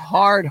 It's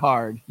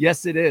hard.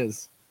 Yes, it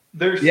is.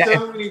 There's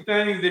so many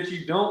things that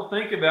you don't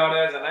think about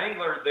as an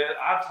angler that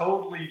I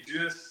totally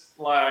just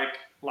like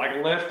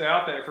left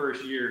out that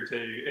first year or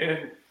two.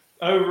 And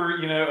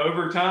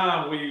over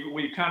time,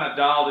 we kind of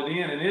dialed it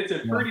in, and it's a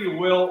pretty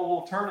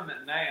well-oiled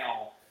tournament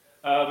now.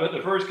 But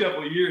the first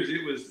couple of years,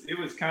 it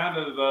was kind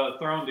of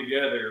thrown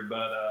together.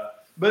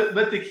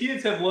 But the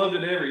kids have loved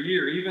it every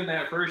year, even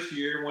that first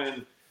year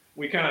when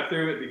we kind of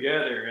threw it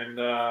together.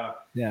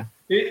 And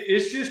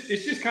it's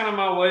just kind of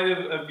my way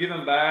of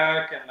giving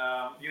back. And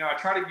you know, I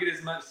try to get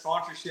as much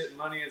sponsorship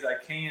money as I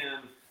can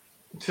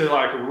to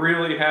like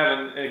really have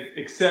an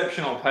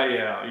exceptional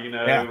payout. You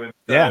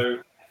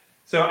know,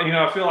 So you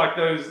know, I feel like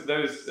those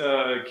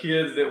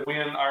kids that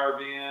win our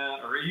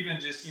event, or even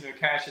just, you know,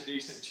 cash a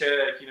decent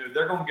check, you know,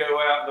 they're going to go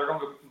out, they're going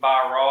to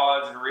buy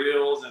rods and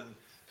reels and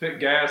put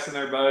gas in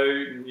their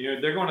boat, and you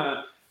know, they're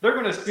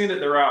going to spend it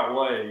the right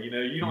way. You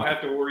know, you don't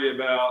have to worry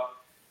about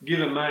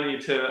giving money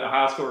to a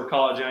high school or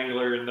college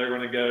angler and they're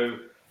going to go,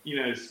 you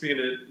know, spend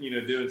it, you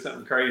know, doing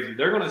something crazy.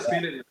 They're going to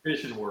spend it in the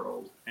fishing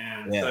world,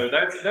 and so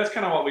that's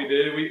kind of what we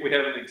do. We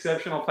have an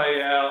exceptional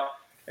payout.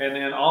 And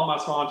then all my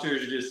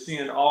sponsors just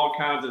send all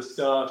kinds of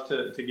stuff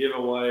to give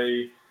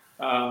away.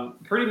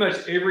 Pretty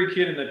much every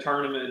kid in the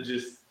tournament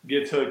just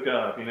gets hooked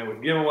up, you know,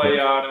 with giveaway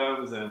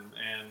items and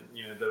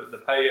you know, the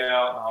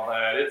payout and all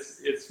that.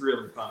 It's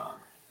really fun.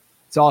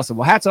 It's awesome.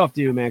 Well, hats off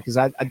to you, man, because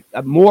I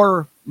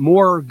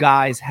more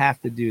guys have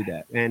to do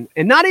that, and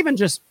not even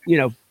just, you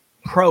know,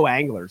 pro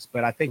anglers,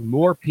 but I think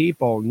more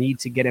people need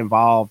to get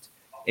involved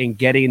in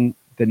getting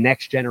the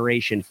next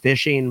generation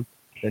fishing,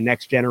 the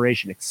next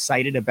generation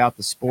excited about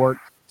the sport.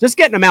 Just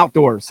getting them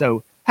outdoors.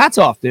 So hats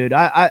off, dude.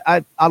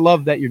 I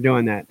love that you're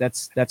doing that.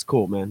 That's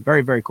cool, man.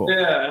 Very, very cool.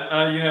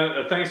 Yeah. You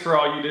know, thanks for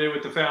all you do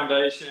with the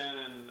foundation.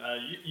 And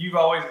you've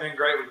always been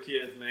great with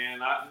kids, man.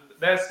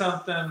 That's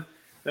something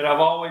that I've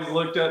always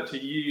looked up to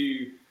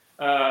you.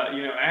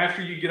 You know,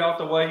 after you get off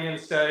the weigh-in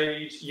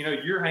stage, you know,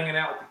 you're hanging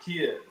out with the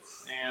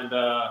kids. And,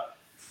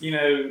 you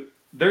know,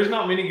 there's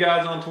not many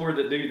guys on tour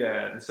that do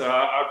that. And so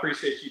I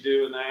appreciate you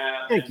doing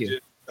that. Thank you.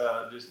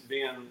 Just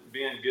being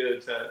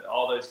good to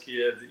all those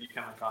kids that you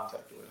come in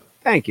contact with.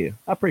 Thank you.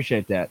 I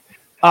appreciate that.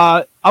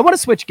 I want to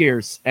switch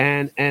gears,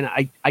 and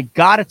I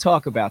got to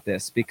talk about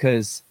this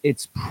because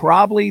it's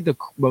probably the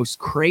most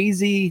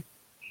crazy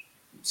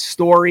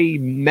story,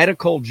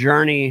 medical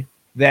journey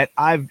that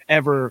I've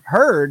ever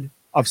heard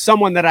of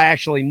someone that I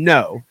actually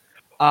know.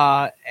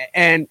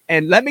 And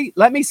let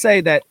me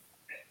say that,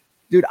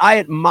 dude, I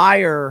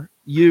admire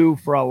you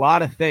for a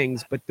lot of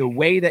things, but the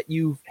way that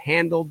you've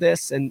handled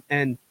this,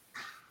 and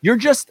you're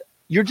just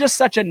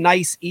such a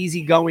nice,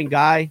 easygoing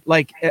guy.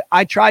 Like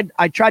I tried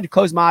to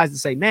close my eyes and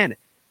say, man,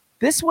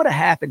 this would have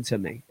happened to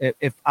me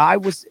if I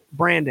was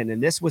Brandon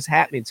and this was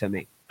happening to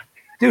me,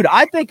 dude.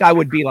 I think I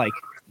would be like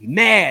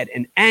mad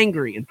and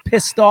angry and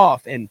pissed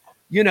off, and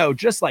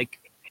just like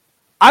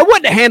I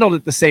wouldn't have handled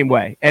it the same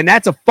way. And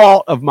that's a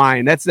fault of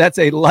mine. That's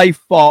a life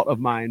fault of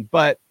mine.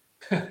 But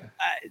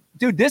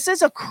dude, this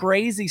is a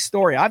crazy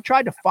story. I've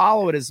tried to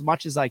follow it as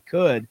much as I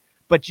could,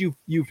 but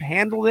you've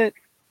handled it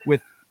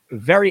with a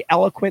very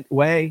eloquent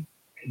way,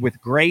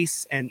 with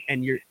grace, and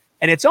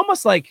it's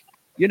almost like,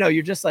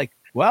 you're just like,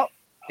 well,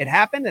 it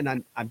happened,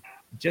 and I'm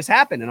just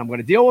happened, and I'm going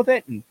to deal with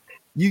it. And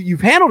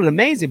you've handled it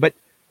amazing. But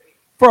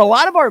for a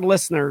lot of our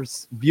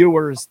listeners,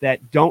 viewers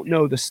that don't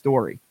know the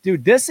story,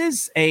 dude, this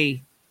is a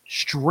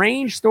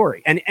strange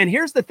story. And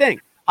here's the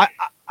thing.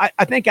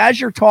 I think as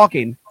you're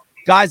talking,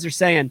 guys are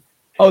saying,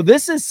 oh,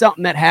 this is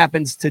something that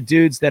happens to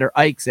dudes that are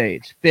Ike's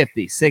age,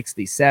 50,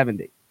 60,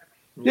 70.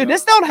 Dude,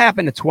 this don't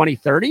happen to 20,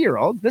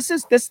 30-year-olds. This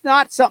is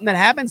not something that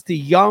happens to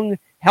young,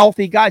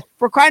 healthy guys.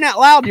 For crying out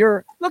loud,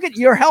 you're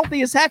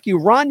healthy as heck. You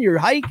run, you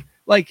hike.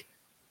 Like,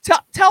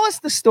 tell us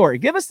the story.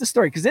 Give us the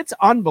story, because it's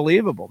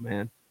unbelievable,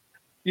 man.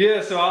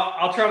 Yeah, so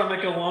I'll try to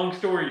make a long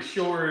story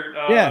short.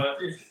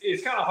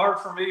 It's kind of hard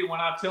for me when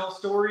I tell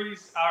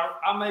stories.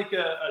 I make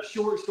a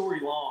short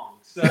story long.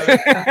 So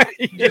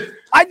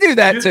I do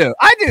that too.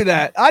 I do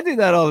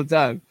that all the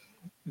time.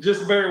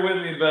 Just bear with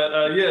me.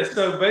 But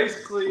so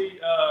basically,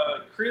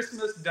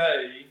 Christmas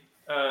Day,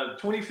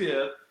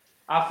 25th,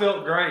 I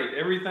felt great.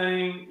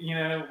 Everything,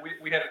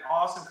 we had an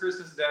awesome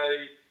Christmas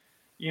Day.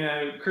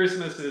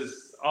 Christmas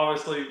is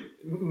obviously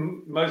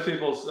most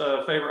people's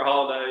favorite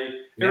holiday.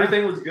 Yeah.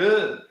 Everything was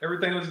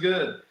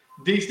good.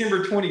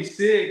 December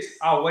 26th,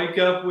 I wake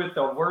up with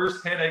the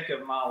worst headache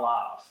of my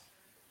life.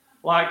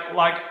 Like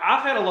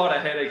I've had a lot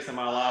of headaches in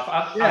my life.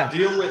 I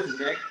deal with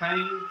neck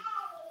pain.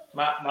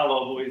 My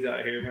little boy's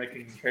out here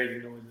making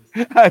crazy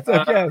noises. That's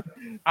okay.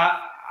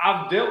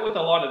 I've dealt with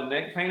a lot of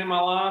neck pain in my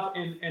life,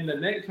 and the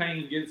neck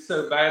pain gets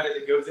so bad that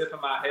it goes up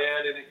in my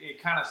head, and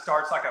it kind of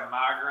starts like a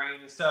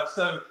migraine and stuff.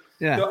 So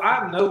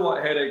I know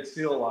what headaches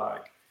feel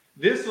like.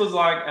 This was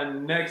like a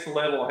next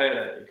level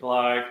headache.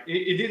 Like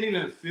it didn't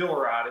even feel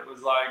right. It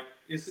was like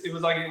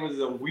it was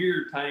a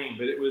weird pain,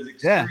 but it was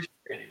excruciating.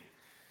 Yeah.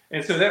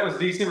 And so that was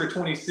December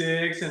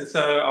 26th, and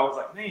so I was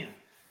like, man.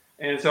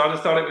 And so I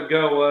just thought it would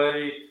go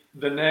away.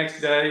 The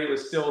next day, it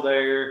was still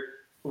there.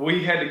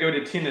 We had to go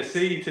to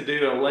Tennessee to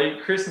do a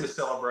late Christmas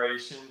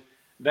celebration.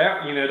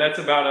 That's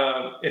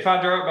about if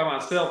I drove by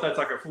myself, that's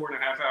like a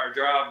 4.5-hour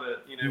drive.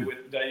 But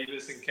with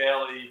Davis and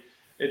Kelly,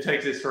 it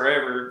takes us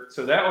forever.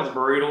 So that was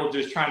brutal,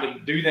 just trying to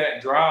do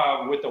that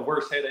drive with the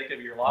worst headache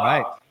of your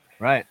life.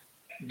 Right.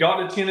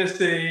 Got to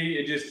Tennessee,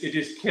 it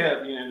just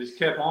kept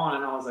on,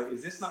 and I was like,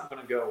 is this not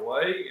going to go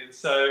away? And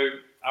so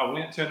I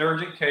went to an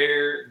urgent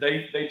care.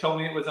 They told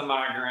me it was a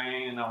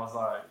migraine, and I was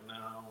like, no,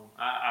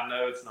 I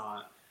know it's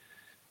not.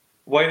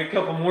 Wait a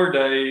couple more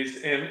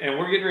days, and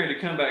we're getting ready to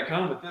come back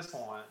home at this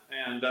point.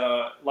 And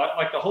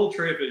like the whole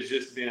trip has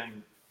just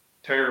been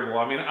terrible.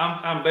 I mean,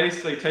 I'm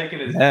basically taking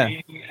as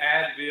many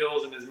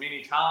Advils and as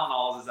many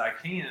Tylenols as I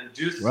can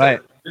just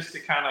to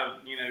kind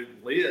of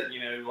live,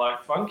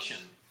 like function.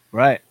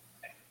 Right.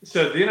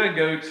 So then I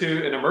go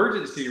to an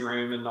emergency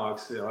room in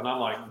Knoxville, and I'm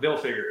like, they'll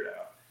figure it out.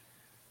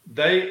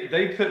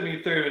 They put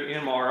me through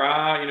an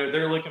MRI.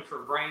 They're looking for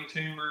brain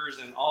tumors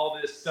and all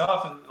this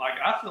stuff, and like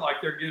I feel like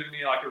they're giving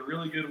me like a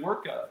really good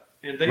workup,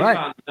 and they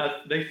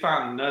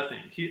find nothing.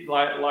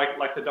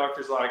 Like the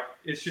doctor's like,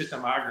 it's just a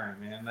migraine,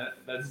 man.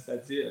 That's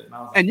it. And I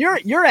was like, and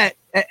you're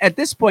at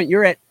this point,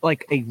 you're at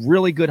like a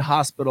really good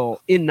hospital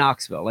in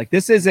Knoxville. Like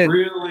this isn't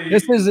like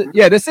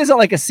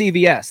a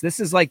CVS. This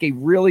is like a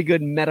really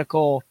good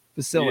medical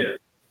facility.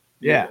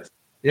 Yeah.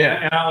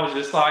 And I was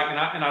just like, and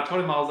I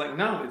told him, I was like,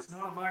 no, it's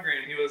not a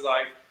migraine. He was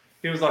like,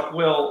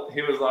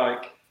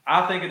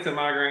 I think it's a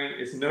migraine.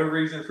 It's no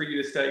reason for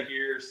you to stay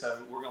here, so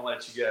we're gonna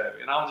let you go.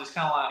 And I was just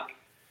kind of like,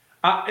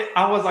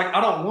 I was like,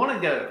 I don't want to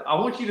go. I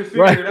want you to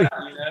figure it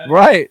out.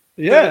 Right.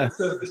 Yeah.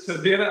 So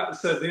then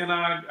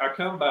I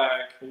come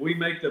back. We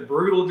make the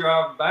brutal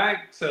drive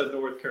back to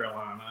North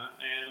Carolina,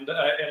 and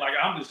like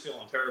I'm just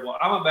feeling terrible.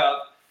 I'm about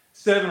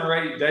 7 or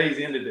 8 days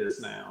into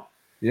this now.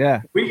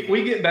 Yeah.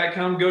 We get back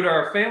home, go to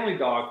our family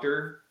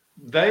doctor.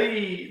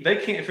 They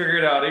can't figure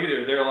it out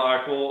either. They're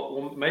like,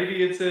 well,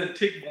 maybe it's a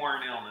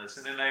tick-borne illness,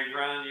 and then they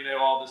run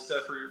all this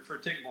stuff for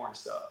tick-borne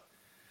stuff,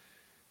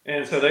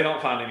 and so they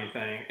don't find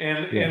anything.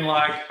 And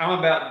like I'm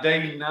about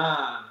day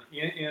 9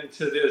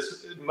 into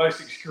this most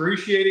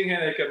excruciating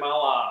headache of my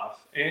life,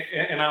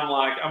 and I'm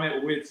like, I'm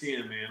at wit's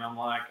end, man. I'm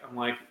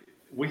like,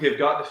 we have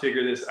got to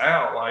figure this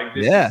out. Like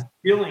this is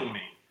killing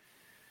me.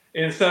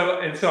 And so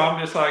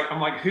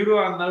I'm like, who do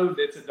I know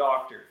that's a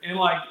doctor? And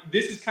like,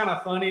 this is kind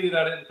of funny that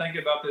I didn't think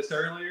about this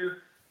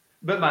earlier.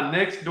 but my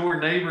next door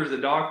neighbor is a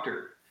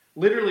doctor.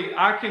 Literally,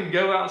 I can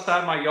go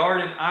outside my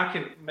yard and I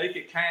can make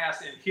a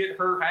cast and hit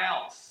her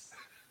house.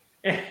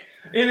 And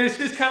it's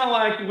just kind of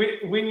like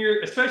when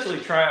you're, especially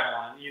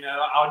traveling,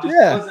 I just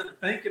wasn't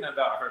thinking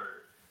about her.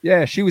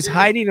 Yeah, she was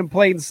hiding in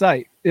plain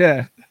sight.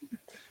 Yeah.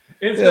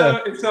 And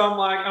so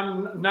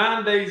I'm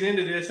 9 days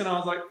into this, and I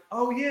was like,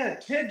 oh yeah,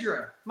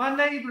 Tedra, my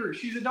neighbor,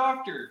 she's a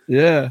doctor.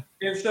 Yeah.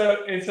 And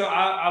so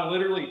I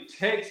literally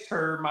text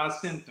her my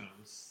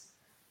symptoms,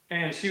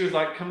 and she was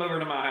like, come over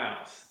to my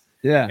house.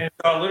 Yeah. And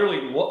so I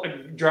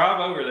literally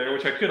drive over there,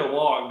 which I could have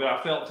walked, but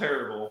I felt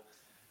terrible.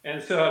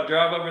 And so I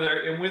drive over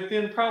there, and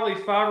within probably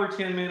 5 or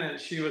 10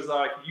 minutes, she was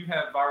like, you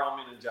have viral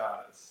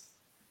meningitis.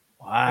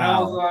 Wow. And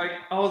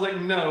I was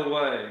like, no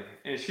way.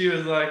 And she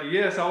was like,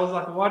 yes. I was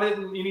like, why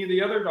didn't any of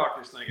the other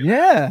doctors think of that?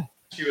 Yeah.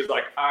 She was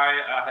like,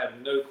 I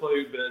have no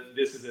clue, but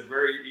this is a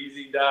very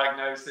easy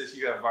diagnosis.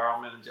 You have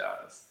viral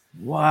meningitis.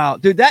 Wow.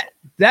 Dude,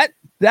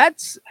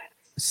 that's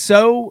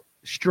so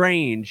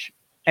strange.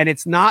 And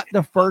it's not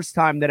the first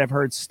time that I've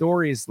heard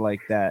stories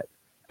like that.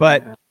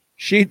 But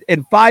she,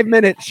 in 5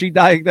 minutes, she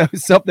diagnosed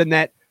something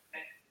that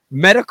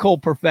other medical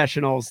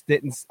professionals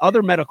didn't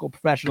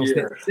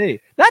see.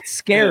 That's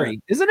scary,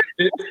 isn't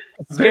it?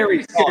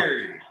 Very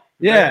scary.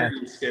 Yeah.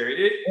 Very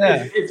scary.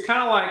 It's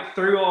kind of like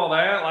through all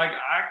that, like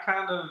I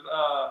kind of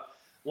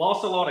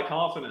lost a lot of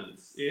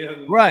confidence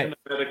in the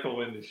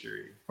medical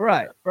industry.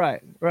 Right.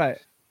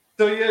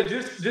 So yeah,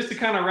 just to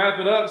kind of wrap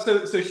it up.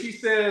 So she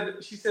said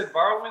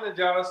viral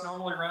meningitis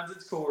normally runs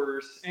its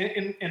course,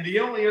 and the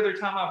only other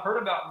time I've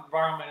heard about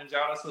viral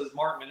meningitis was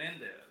Mark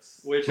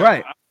Menendez, which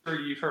I'm sure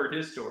you've heard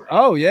his story.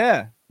 Oh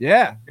yeah.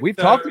 We've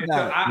talked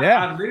about it.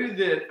 I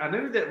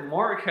knew that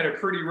Mark had a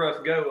pretty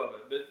rough go of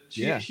it, but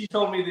she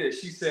told me this.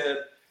 She said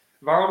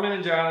viral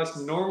meningitis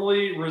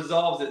normally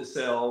resolves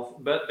itself,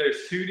 but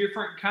there's 2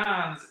 different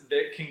kinds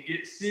that can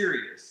get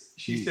serious.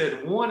 She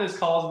said one is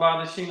caused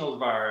by the shingles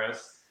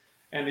virus,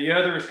 and the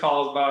other is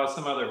caused by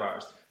some other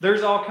virus.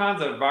 There's all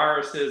kinds of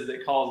viruses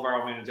that cause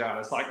viral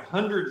meningitis, like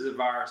hundreds of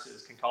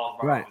viruses can cause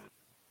viral meningitis.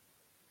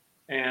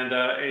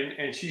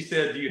 And she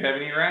said, do you have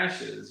any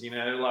rashes?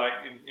 I was like,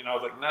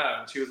 no.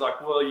 And she was like,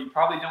 well, you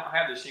probably don't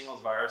have the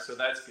shingles virus, so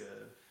that's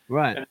good.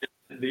 Right. And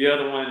the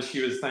other one,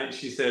 she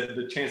said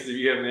the chances of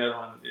you having the other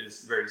one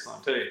is very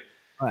slim too.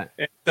 Right.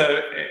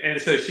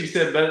 And so she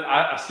said, but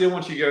I still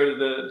want you to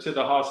go to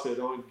the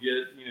hospital and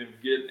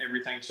get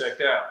everything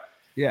checked out.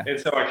 Yeah. And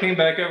so I came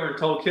back over and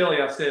told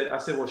Kelly, I said,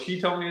 well, she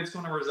told me it's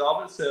going to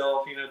resolve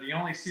itself. The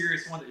only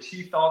serious one that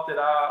she thought that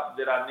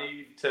I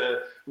need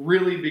to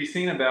really be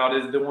seen about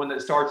is the one that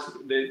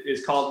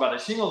is caused by the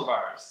shingles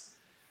virus.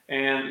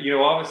 And,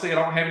 obviously I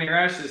don't have any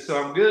rashes,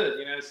 so I'm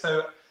good,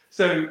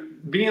 So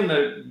being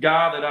the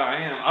guy that I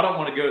am, I don't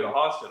want to go to the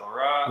hospital,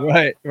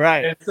 right?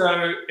 Right.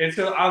 And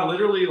so I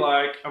literally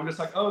I'm just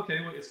like, oh,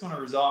 okay, well, it's going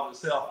to resolve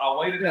itself. I'll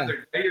wait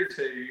another day or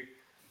two,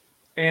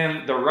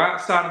 and the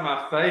right side of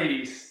my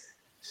face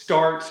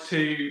starts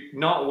to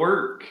not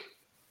work.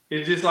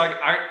 It's just like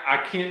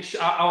I can't.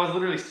 I was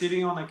literally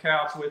sitting on the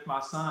couch with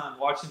my son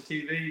watching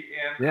TV,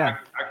 and I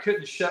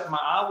couldn't shut my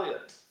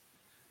eyelids.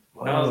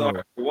 And I was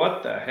like,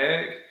 "What the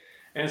heck?"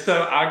 And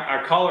so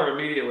I call her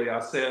immediately. I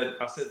said,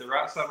 the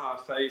right side of my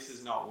face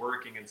is not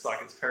working. It's like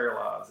it's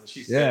paralyzed. And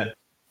she said,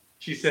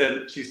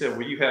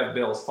 well, you have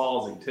Bell's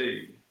palsy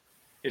too.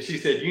 And she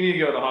said, you need to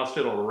go to the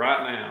hospital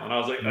right now. And I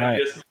was like,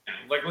 yes,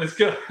 ma'am. Like, let's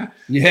go.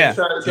 Yeah.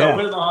 So I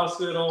went to the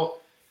hospital.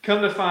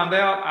 Come to find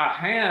out, I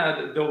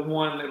had the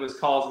one that was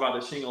caused by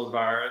the shingles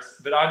virus,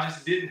 but I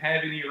just didn't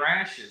have any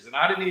rashes. And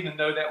I didn't even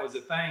know that was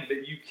a thing,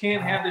 that you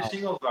can't have the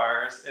shingles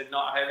virus and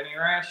not have any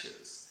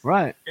rashes.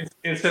 Right.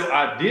 And so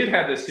I did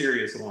have the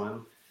serious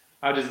one.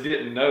 I just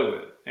didn't know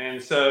it.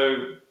 And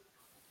so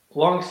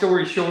long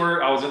story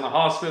short, I was in the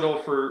hospital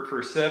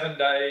for 7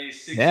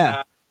 days, 6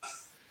 nights.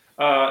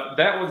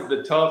 That was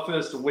the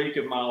toughest week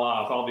of my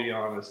life, I'll be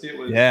honest. It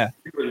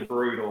was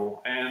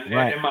brutal. And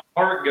my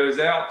heart goes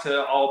out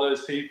to all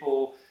those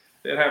people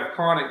that have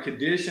chronic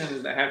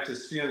conditions that have to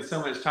spend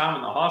so much time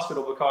in the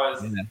hospital,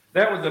 because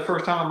that was the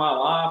first time in my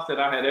life that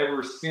I had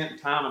ever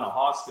spent time in a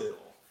hospital.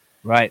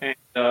 Right. And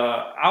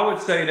I would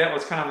say that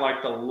was kind of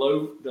like the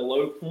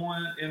low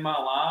point in my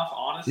life,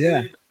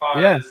 honestly.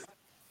 Because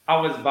I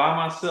was by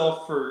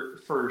myself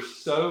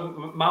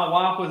my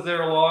wife was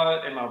there a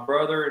lot, and my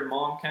brother and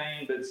mom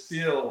came, but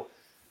still,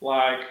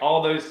 like,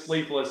 all those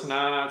sleepless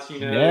nights,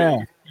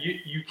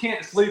 you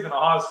can't sleep in a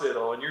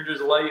hospital, and you're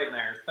just laying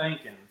there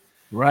thinking.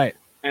 Right.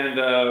 And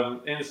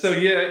so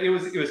it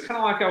was kind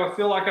of like I would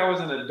feel like I was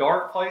in a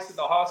dark place at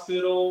the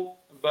hospital,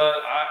 but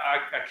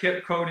I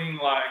kept quoting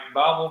like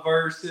Bible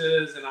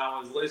verses, and I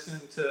was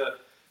listening to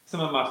some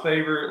of my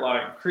favorite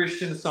like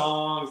Christian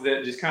songs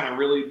that just kind of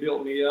really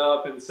built me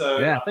up. And so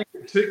I think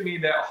it took me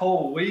that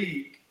whole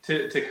week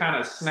to kind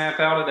of snap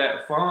out of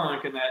that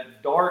funk and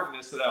that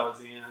darkness that I was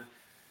in.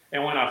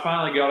 And when I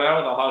finally got out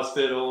of the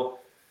hospital,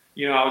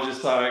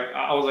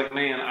 I was like,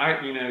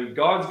 man,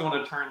 God's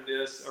going to turn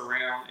this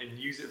around and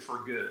use it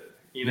for good.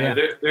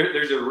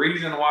 There's a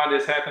reason why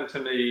this happened to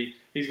me.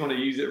 He's going to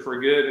use it for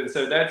good. And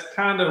so that's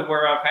kind of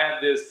where I've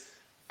had this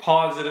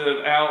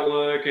positive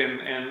outlook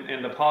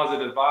and the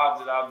positive vibes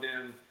that I've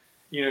been,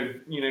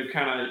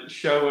 kind of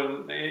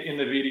showing in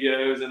the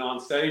videos and on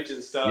stage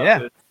and stuff. Yeah.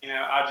 But,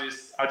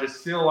 I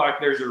just feel like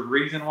there's a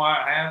reason why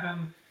it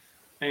happened.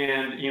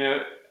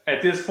 And,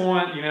 at this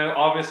point,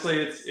 obviously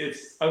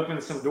it's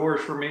opened some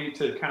doors for me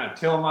to kind of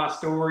tell my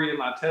story and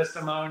my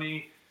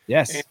testimony.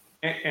 Yes.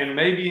 And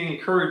maybe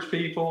encourage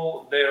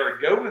people that are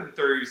going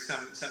through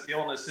some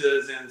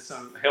illnesses and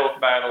some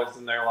health battles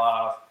in their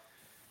life.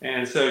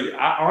 And so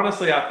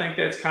I think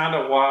that's kind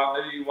of why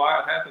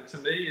it happened to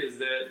me, is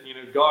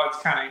that, God's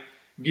kind of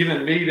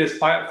given me this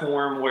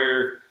platform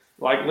where,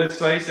 like, let's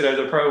face it, as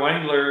a pro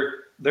angler,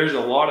 there's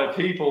a lot of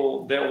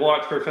people that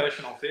watch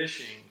professional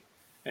fishing.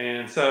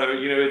 And so,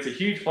 it's a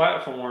huge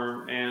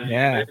platform, and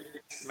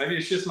maybe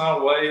it's just my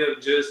way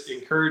of just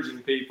encouraging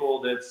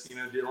people that's,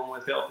 dealing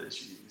with health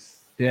issues.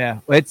 Yeah,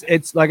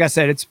 it's like I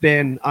said, it's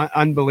been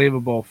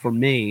unbelievable for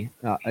me,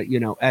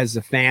 as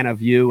a fan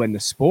of you and the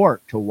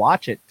sport, to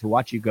watch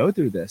you go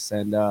through this.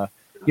 And,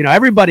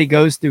 everybody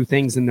goes through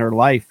things in their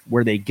life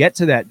where they get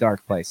to that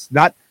dark place,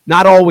 not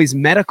always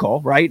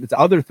medical, right? It's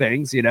other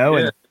things,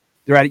 and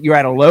you're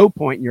at a low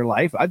point in your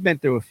life. I've been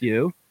through a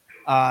few,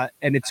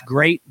 and it's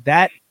great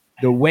that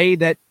the way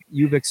that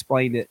you've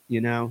explained it,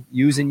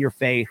 using your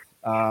faith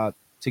to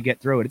get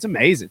through it. It's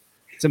amazing.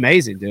 It's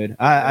amazing, dude.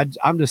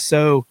 I'm just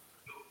so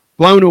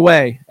blown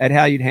away at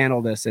how you'd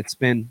handle this. It's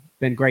been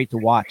great to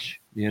watch,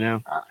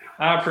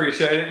 I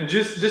appreciate it. And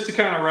just to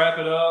kind of wrap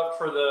it up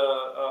for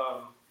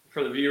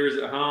the viewers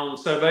at home.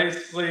 So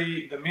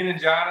basically the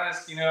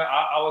meningitis,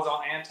 I was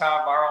on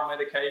antiviral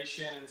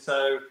medication. And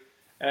so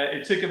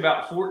it took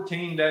about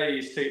 14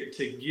 days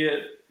to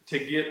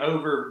get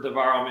over the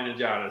viral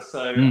meningitis.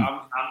 So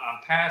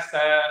I'm past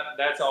that.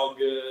 That's all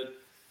good.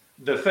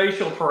 The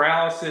facial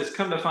paralysis,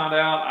 come to find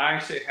out, I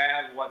actually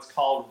have what's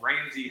called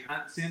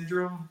Ramsay-Hunt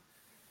syndrome.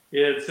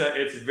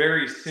 It's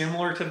very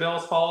similar to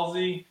Bell's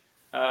palsy,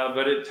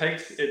 but it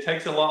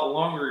takes a lot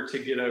longer to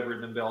get over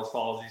than Bell's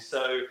palsy.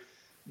 So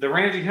the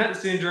Ramsay-Hunt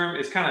syndrome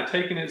is kind of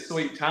taking its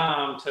sweet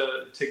time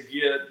to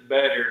get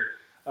better.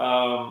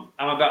 I'm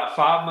about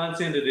 5 months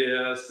into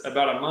this.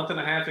 About a month and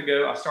a half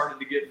ago, I started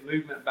to get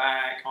movement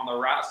back on the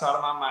right side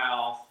of my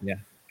mouth. Yeah,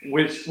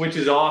 which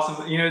is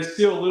awesome. It's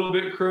still a little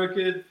bit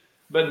crooked,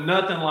 but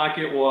nothing like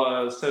it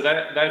was. So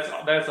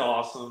that's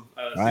awesome.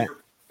 Right.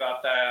 Super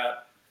about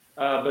that.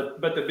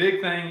 But the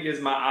big thing is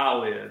my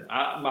eyelid.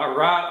 My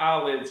right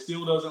eyelid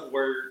still doesn't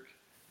work.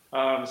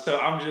 So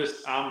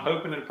I'm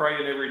hoping and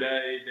praying every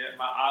day that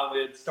my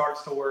eyelid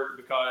starts to work,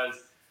 because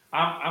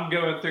I'm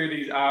going through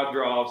these eye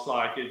drops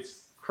like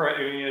it's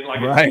crazy.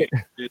 Right.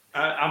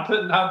 I'm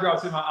putting eye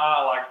drops in my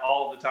eye like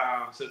all the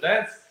time. So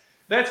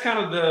that's kind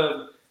of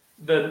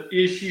the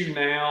issue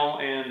now.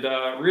 And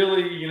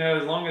really,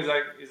 as long as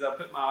I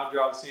put my eye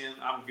drops in,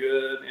 I'm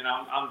good, and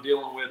I'm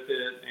dealing with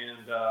it.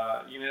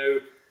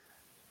 And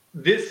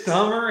this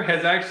summer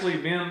has actually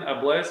been a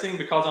blessing,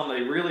 because on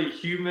the really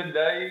humid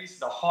days,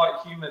 the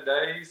hot, humid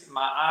days,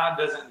 my eye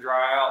doesn't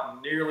dry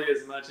out nearly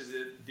as much as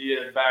it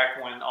did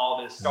back when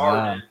all this started.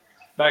 Wow.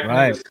 Back when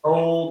it was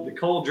cold, the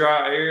cold,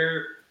 dry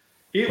air.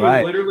 It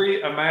was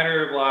literally a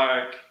matter of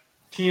like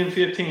 10,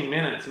 15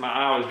 minutes. My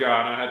eye was dry,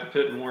 and I had to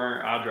put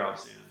more eye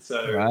drops in.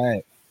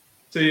 So,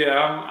 So yeah,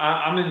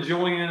 I'm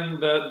enjoying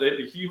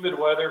the humid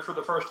weather for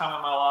the first time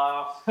in my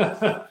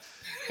life.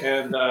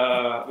 And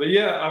but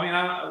yeah, I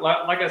mean,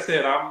 like I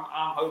said, I'm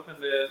hoping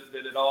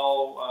that it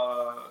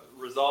all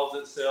resolves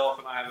itself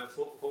and I have a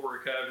full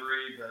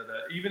recovery. But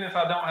even if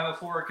I don't have a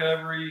full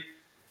recovery,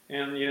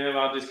 and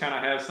I just kind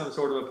of have some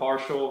sort of a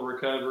partial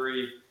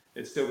recovery,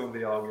 it's still going to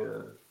be all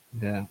good.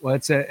 Yeah, well,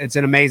 it's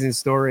an amazing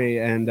story,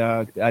 and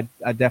I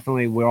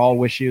definitely we all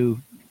wish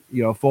you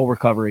full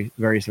recovery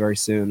very, very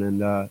soon.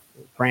 And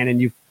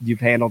Brandon, you've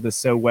handled this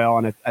so well,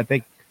 and I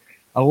think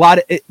a lot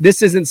of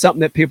this isn't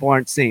something that people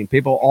aren't seeing.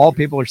 All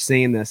people are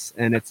seeing this,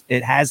 and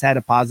it has had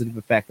a positive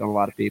effect on a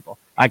lot of people.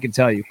 I can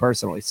tell you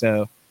personally.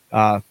 So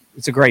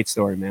it's a great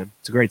story, man.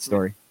 It's a great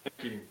story.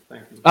 Thank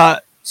you.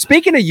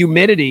 Speaking of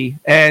humidity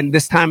and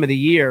this time of the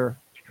year,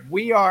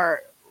 we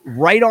are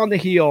right on the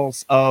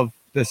heels of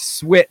the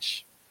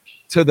switch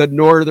to the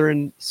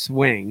northern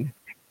swing.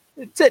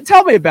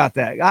 Tell me about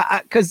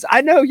that, because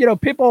I know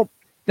people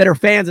that are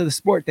fans of the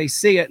sport, they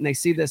see it and they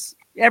see this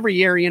every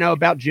year.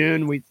 About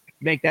June we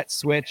make that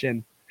switch,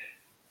 and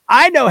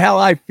I know how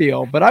I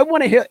feel, but I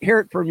want to hear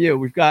it from you.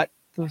 We've got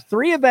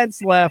 3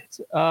 events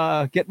left.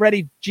 Get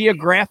ready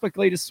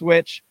geographically to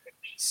switch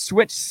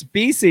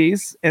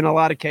species in a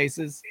lot of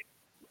cases.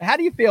 How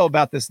do you feel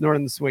about this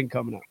northern swing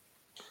coming up?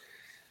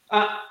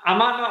 I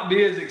might not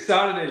be as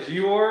excited as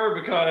you are,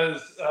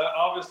 because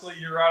obviously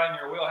you're right in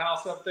your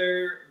wheelhouse up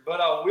there.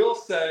 But I will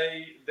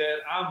say that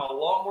I'm a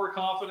lot more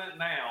confident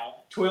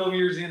now, 12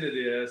 years into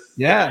this,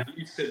 than I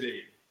used to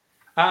be.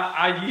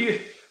 I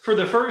used, for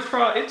the first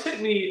trial, it took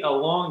me a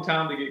long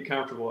time to get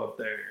comfortable up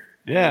there.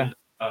 Yeah.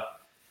 And,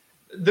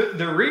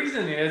 the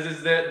reason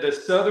is that the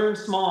southern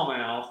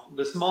smallmouth,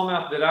 the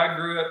smallmouth that I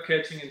grew up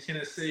catching in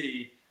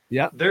Tennessee,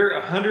 they're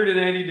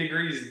 180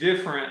 degrees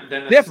different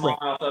than the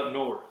smallmouth up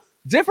north.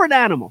 Different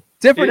animal.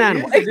 Different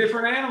animal. It's a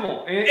different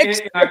animal.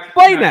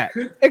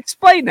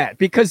 Explain that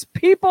because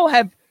people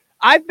have.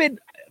 I've been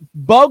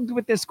bugged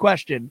with this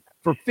question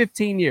for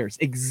 15 years.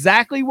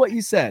 Exactly what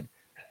you said.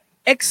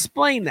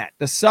 Explain that.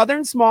 The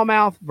southern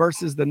smallmouth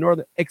versus the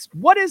northern.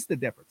 What is the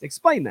difference?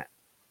 Explain that.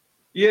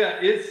 Yeah,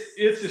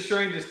 it's the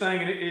strangest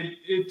thing, and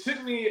it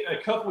took me a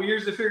couple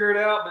years to figure it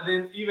out. But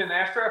then even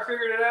after I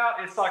figured it out,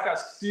 it's like I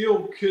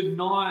still could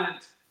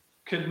not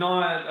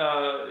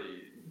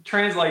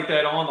translate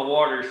that on the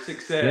water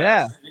success.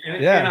 Yeah.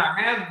 And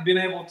I have been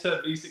able to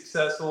be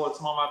successful at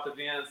smallmouth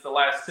events the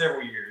last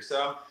several years,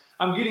 so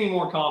I'm getting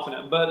more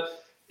confident.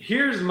 But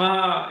here's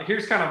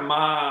kind of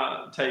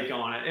my take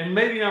on it, and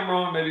maybe I'm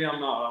wrong, maybe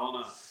I'm not, I don't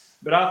know.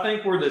 But I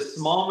think where the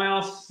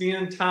smallmouth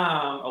spend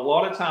a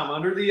lot of time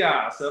under the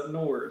ice up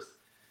north,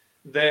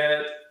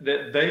 that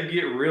they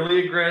get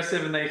really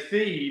aggressive and they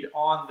feed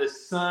on the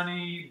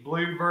sunny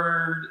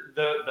bluebird.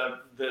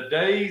 The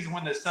days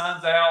when the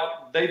sun's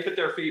out, they put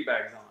their feed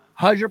bags on.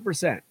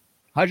 100%.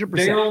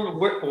 Down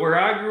where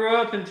I grew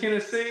up in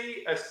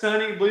Tennessee, a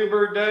sunny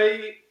bluebird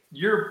day,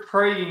 you're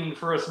praying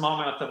for a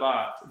smallmouth to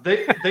bite.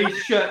 They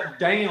shut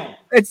down.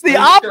 It's the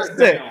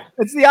opposite.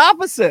 It's the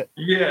opposite.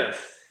 Yes.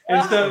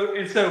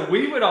 And so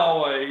we would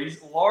always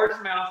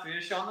largemouth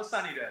fish on the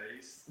sunny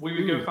days. We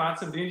would go find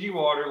some dingy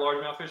water,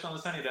 largemouth fish on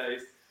the sunny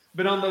days.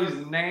 But on those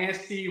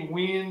nasty,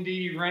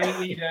 windy,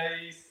 rainy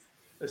days,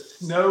 the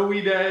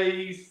snowy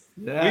days,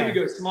 we would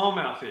go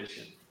smallmouth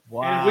fishing.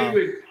 Wow. And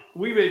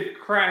we would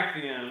crack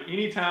them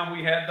anytime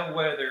we had the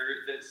weather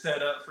that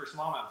set up for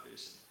smallmouth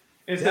fishing.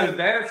 And so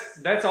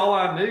that's all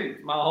I knew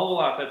my whole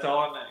life. That's all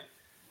I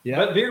knew.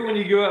 Yeah. But then when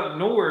you go up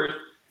north,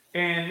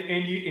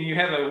 and you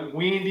have a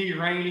windy,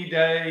 rainy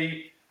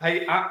day.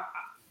 Hey,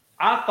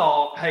 I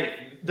thought,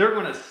 hey, they're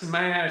going to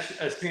smash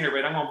a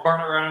spinnerbait. I'm going to burn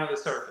it right under the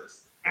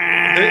surface.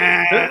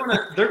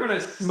 They're going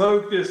to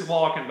smoke this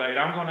walking bait.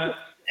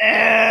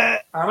 I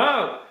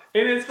know.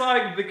 And it's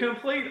like the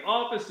complete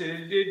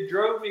opposite. It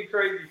drove me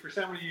crazy for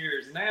so many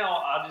years. Now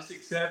I just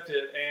accept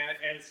it.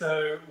 And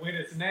so when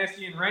it's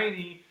nasty and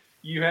rainy,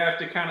 you have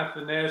to kind of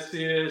finesse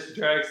this,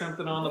 drag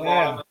something on the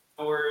bottom of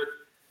the north.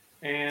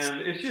 And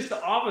it's just the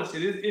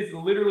opposite. It's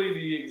literally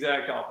the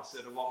exact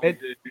opposite of what we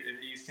do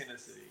in East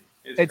Tennessee.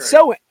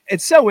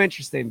 It's so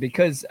interesting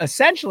because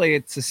essentially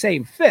it's the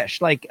same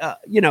fish. Like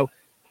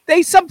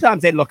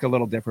sometimes they look a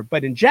little different,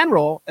 but in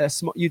general,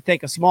 you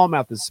think a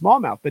smallmouth is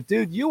smallmouth. But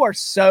dude, you are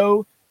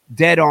so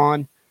dead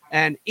on,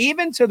 and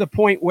even to the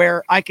point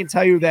where I can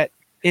tell you that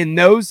in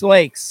those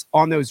lakes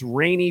on those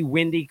rainy,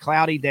 windy,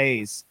 cloudy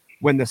days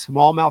when the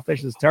smallmouth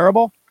fishing is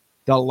terrible,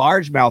 the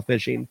largemouth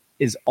fishing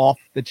is off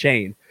the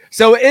chain.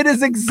 So it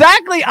is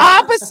exactly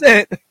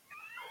opposite.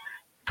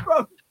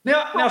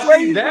 Now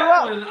see,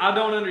 that one I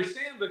don't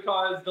understand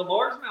because the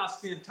largemouth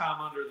spend time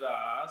under the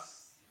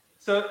ice.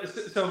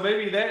 So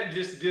maybe that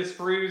just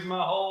disproves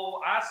my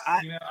whole ice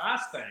thing.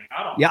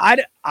 I don't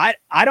know.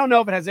 I don't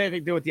know if it has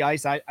anything to do with the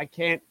ice. I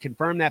can't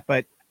confirm that,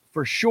 but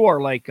for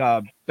sure, like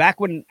back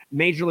when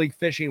Major League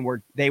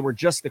Fishing they were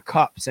just the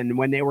cups, and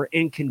when they were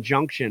in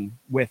conjunction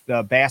with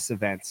bass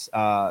events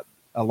a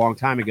long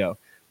time ago,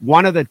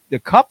 one of the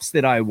cups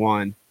that I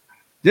won,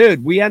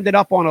 dude, we ended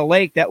up on a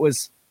lake that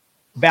was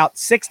about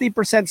 60%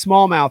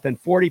 smallmouth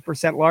and 40%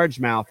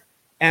 largemouth.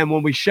 And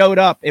when we showed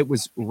up, it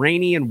was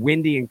rainy and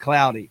windy and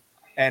cloudy.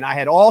 And I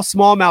had all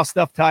smallmouth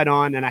stuff tied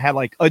on, and I had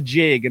like a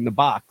jig in the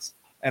box.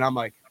 And I'm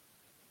like,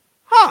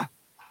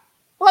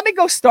 let me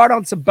go start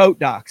on some boat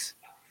docks.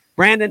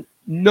 Brandon,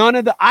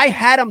 I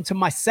had them to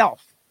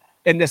myself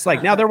in this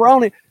lake. Now there were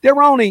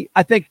only,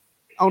 I think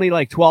only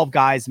like 12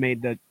 guys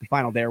made the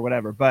final day or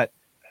whatever, but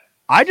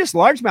I just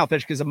largemouth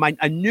fish because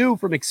I knew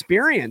from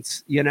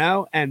experience,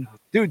 and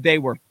dude, they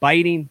were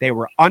biting. They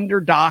were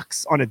under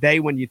docks on a day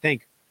when you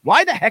think,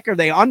 why the heck are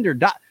they under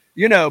dock?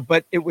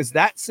 But it was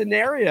that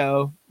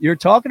scenario you're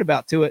talking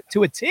about to a T,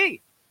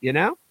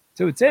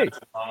 to a T.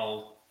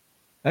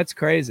 That's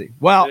crazy.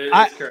 Well,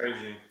 it's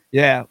crazy.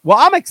 Yeah. Well,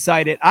 I'm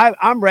excited.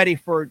 I'm ready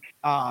for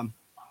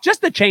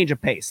just a change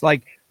of pace.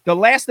 Like the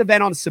last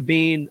event on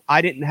Sabine,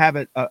 I didn't have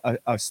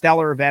a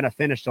stellar event. I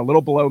finished a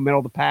little below middle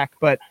of the pack,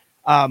 but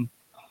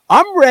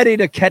I'm ready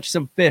to catch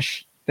some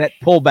fish that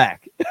pull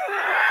back.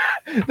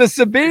 The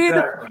Sabine,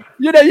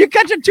 exactly. You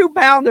catch a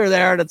 2-pounder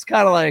there, and it's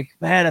kind of like,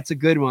 man, that's a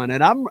good one.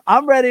 And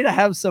I'm ready to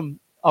have some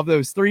of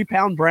those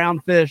 3-pound brown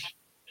fish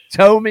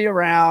tow me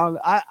around.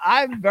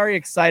 I'm very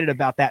excited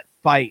about that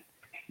fight,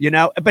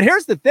 But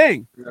here's the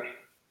thing. Yeah.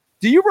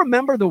 Do you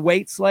remember the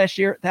weights last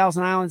year at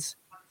Thousand Islands?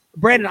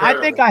 Brandon, I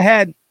think I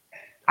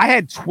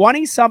had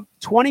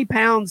 20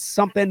 pounds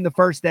something the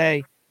first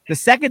day. The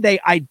second day,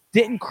 I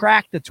didn't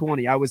crack the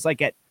 20. I was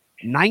like at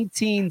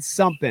 19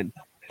 something,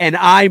 and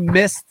I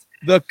missed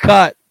the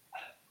cut.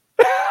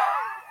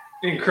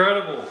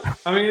 Incredible.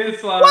 I mean,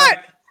 it's like, what?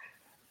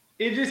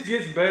 It just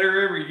gets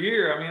better every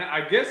year. I mean,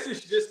 I guess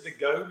it's just the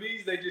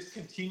gobies. They just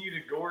continue to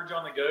gorge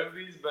on the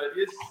gobies, but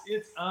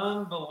it's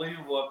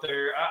unbelievable up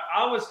there.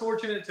 I was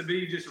fortunate to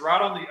be just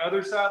right on the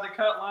other side of the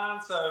cut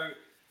line,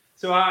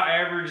 So I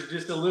averaged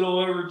just a little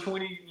over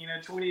 20,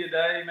 20 a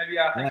day. Maybe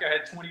I think I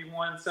had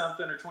 21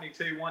 something or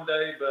 22 one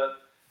day, but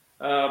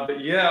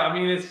yeah, I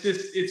mean,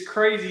 it's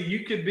crazy.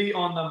 You could be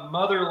on the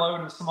mother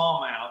lode of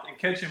smallmouth and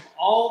catch them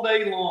all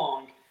day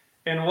long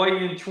and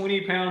weigh in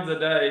 20 pounds a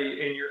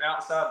day, and you're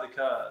outside the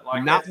cut.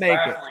 Like, that's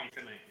baffling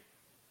to me.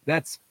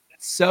 That's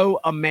so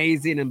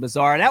amazing and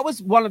bizarre. That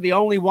was one of the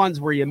only ones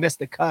where you missed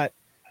the cut,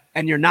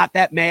 and you're not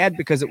that mad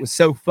because it was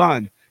so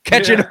fun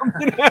catching them.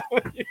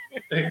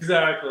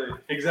 Exactly.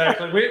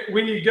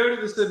 When you go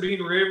to the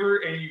Sabine River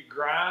and you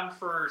grind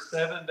for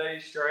 7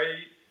 days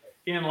straight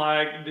in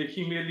like the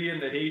humidity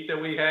and the heat that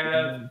we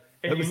have,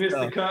 and you miss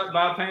the cut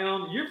by a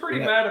pound, you're pretty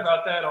mad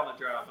about that on the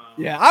drive home.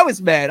 Yeah, I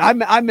was mad.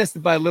 I missed it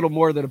by a little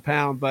more than a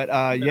pound, but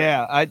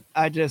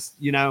I just,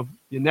 you don't,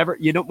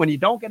 when you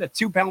don't get a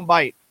 2 pound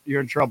bite,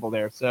 you're in trouble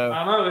there. So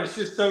I know, it's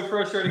just so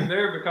frustrating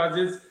there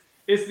because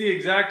it's the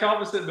exact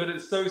opposite, but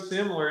it's so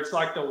similar. It's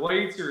like the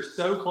weights are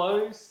so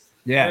close.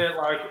 Yeah,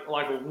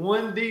 like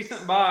one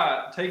decent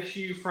bite takes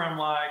you from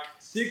like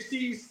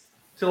 60s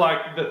to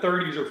like the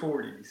 30s or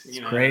 40s. It's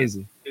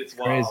crazy. It's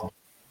crazy. Wild.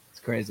 It's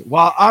crazy.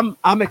 Well,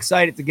 I'm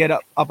excited to get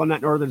up on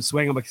that northern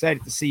swing. I'm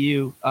excited to see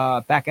you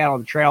back out on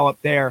the trail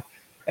up there.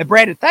 And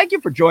Brandon, thank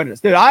you for joining us,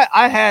 dude.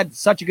 I had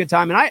such a good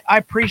time, and I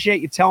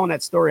appreciate you telling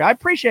that story. I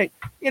appreciate,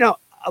 a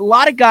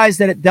lot of guys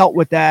that had dealt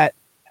with that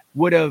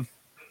would have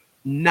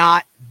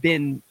not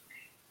been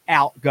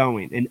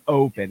outgoing and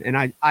open, and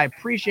I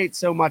appreciate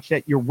so much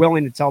that you're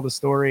willing to tell the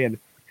story, and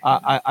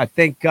I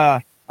think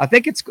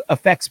it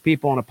affects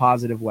people in a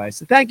positive way.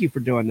 So thank you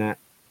for doing that.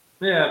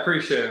 Yeah, I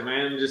appreciate it,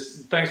 man.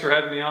 Just thanks for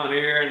having me on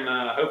here, and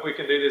hope we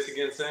can do this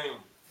again soon.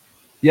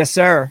 Yes,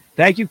 sir.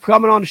 Thank you for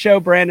coming on the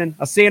show, Brandon.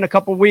 I'll see you in a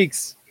couple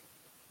weeks.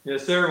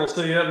 Yes, sir. We'll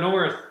see you up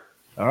north.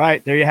 All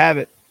right, there you have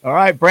it. All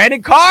right,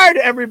 Brandon Card,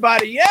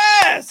 everybody.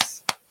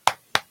 Yes,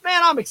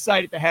 man, I'm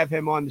excited to have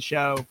him on the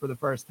show for the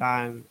first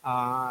time.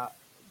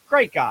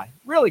 Great guy,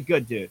 really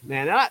good dude,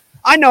 man.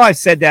 I know I've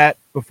said that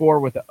before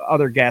with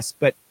other guests,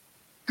 but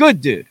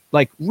good dude,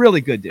 like really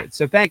good dude.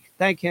 So thank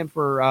him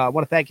for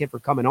want to thank him for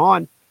coming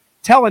on,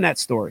 telling that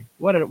story.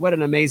 What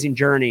an amazing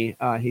journey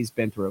he's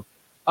been through.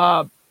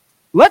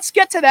 Let's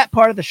get to that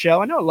part of the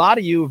show. I know a lot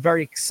of you are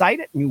very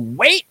excited and you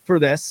wait for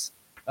this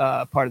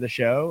part of the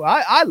show.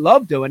 I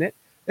love doing it.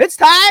 It's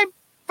time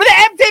for the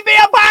MTB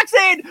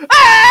unboxing.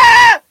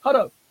 Ah! Hold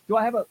on.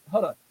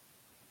 Hold on.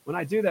 When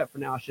I do that for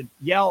now, I should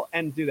yell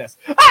and do this.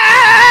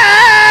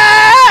 Ah!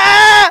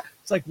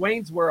 It's like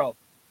Wayne's World.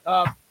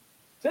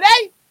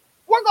 Today,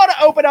 we're going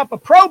to open up a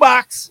Pro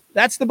Box.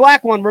 That's the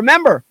black one.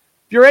 Remember,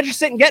 if you're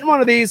interested in getting one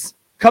of these,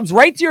 comes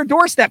right to your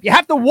doorstep. You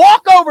have to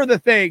walk over the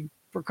thing,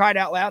 for crying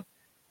out loud.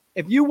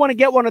 If you want to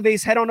get one of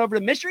these, head on over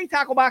to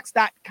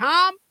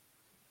mysterytacklebox.com.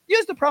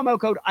 Use the promo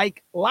code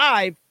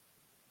IkeLive.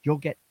 You'll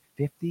get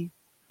 50%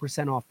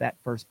 off that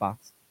first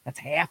box. That's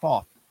half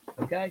off.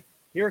 Okay?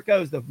 Here it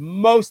goes. The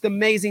most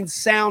amazing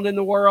sound in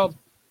the world.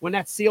 When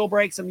that seal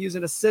breaks, I'm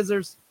using a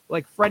scissors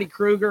like Freddy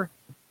Krueger,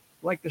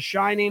 like The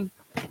Shining.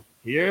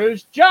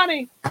 Here's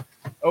Johnny.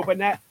 Open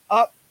that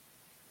up.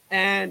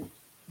 And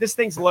this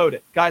thing's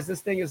loaded. Guys,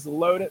 this thing is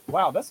loaded.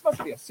 Wow, this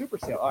must be a super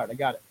seal. All right, I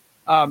got it.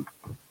 A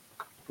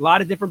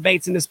lot of different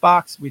baits in this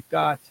box. We've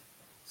got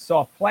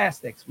soft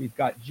plastics. We've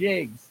got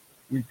jigs.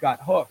 We've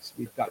got hooks.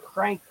 We've got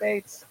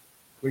crankbaits.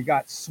 We've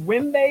got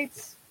swim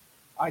baits.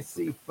 I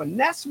see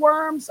finesse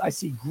worms. I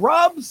see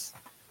grubs.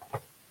 Of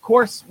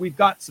course, we've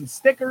got some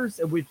stickers,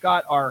 and we've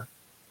got our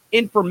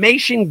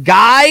information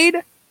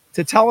guide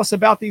to tell us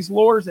about these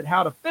lures and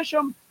how to fish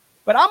them.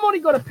 But I'm only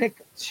going to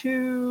pick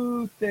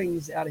 2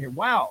 things out of here.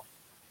 Wow.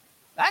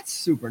 That's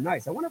super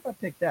nice. I wonder if I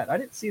picked that. I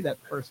didn't see that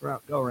first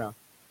round go around.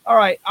 All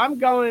right, I'm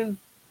going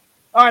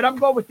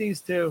with these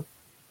 2.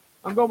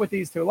 A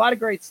lot of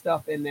great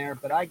stuff in there,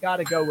 but I got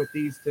to go with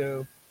these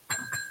 2.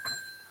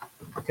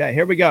 Okay,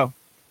 here we go.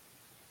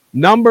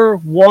 Number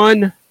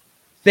 1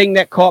 thing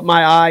that caught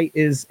my eye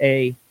is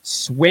a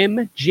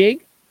swim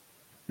jig.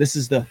 This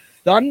is the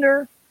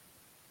Thunder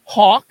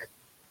Hawk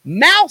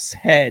mouse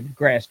head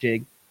grass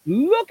jig.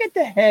 Look at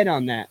the head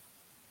on that.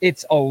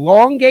 It's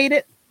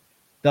elongated.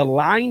 The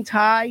line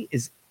tie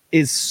is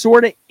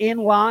sort of in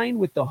line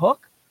with the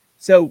hook.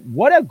 So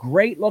what a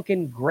great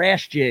looking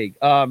grass jig.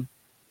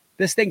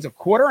 This thing's a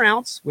 1/4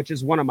 ounce, which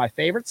is one of my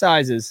favorite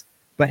sizes.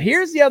 But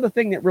here's the other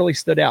thing that really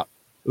stood out.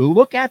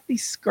 Look at the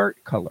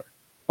skirt color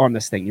on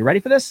this thing. You ready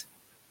for this?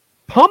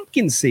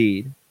 Pumpkin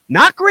seed,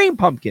 not green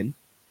pumpkin.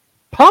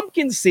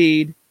 Pumpkin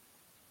seed,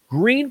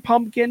 green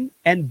pumpkin,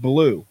 and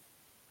blue.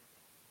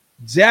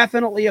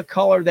 Definitely a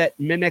color that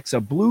mimics a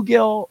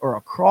bluegill or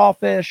a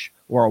crawfish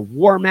or a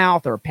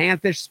warmouth or a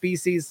panfish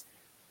species.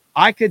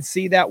 I could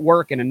see that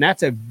working, and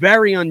that's a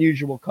very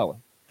unusual color.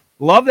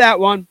 Love that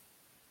one.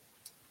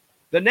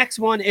 The next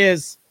one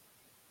is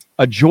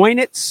a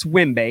jointed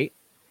swim bait,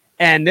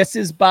 and this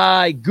is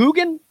by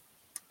Guggen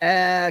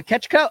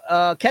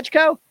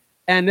Ketchko,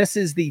 and this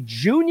is the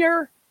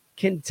Junior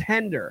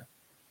Contender.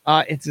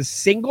 It's a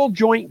single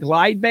joint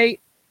glide bait.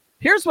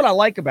 Here's what I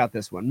like about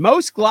this one.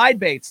 Most glide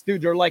baits,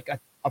 dude, they're like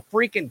a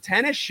freaking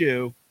tennis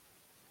shoe.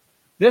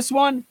 This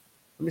one,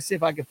 Let me see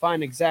if I can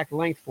find exact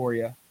length for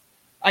you.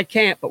 I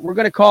can't, but we're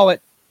going to call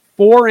it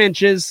 4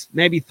 inches,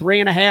 maybe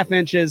 3.5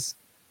 inches,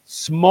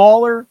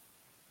 smaller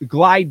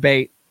glide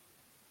bait,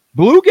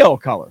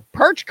 bluegill color,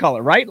 perch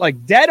color, right?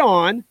 Like dead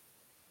on,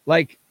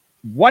 like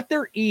what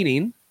they're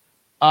eating.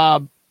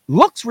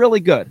 Looks really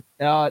good.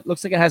 It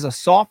looks like it has a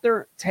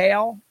softer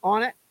tail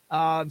on it.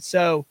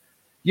 So,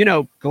 you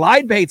know,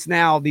 glide baits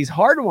now, these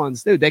hard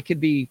ones, dude, they could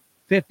be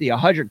 $50,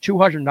 $100,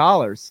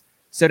 $200.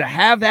 So to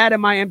have that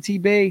in my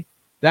MTB,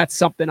 that's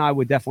something I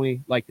would definitely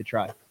like to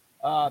try.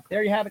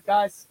 There you have it,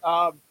 guys.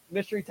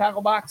 Mystery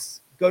Tackle Box.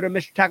 Go to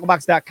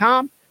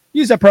mysterytacklebox.com.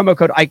 Use that promo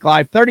code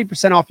IkeLive.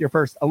 30% off your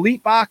first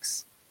Elite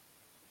box.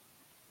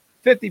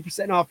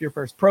 50% off your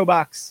first Pro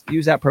box.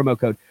 Use that promo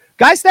code.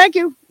 Guys, thank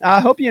you.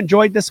 I hope you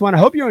enjoyed this one. I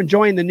hope you're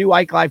enjoying the new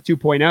Ike Live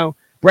 2.0.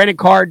 Brandon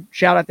Card,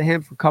 shout out to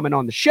him for coming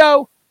on the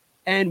show.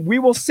 And we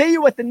will see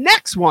you at the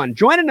next one.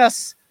 Joining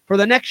us for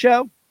the next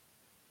show,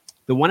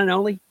 the one and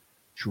only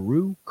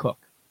Drew Cook.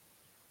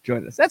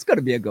 Join us. That's going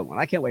to be a good one.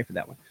 I can't wait for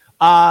that one.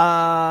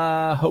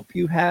 Hope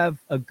you have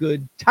a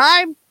good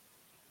time.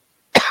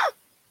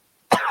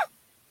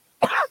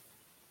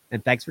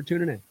 And thanks for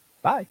tuning in.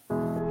 Bye.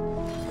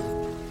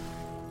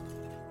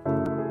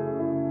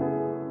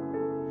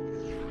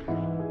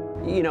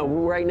 You know,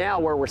 right now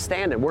where we're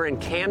standing, we're in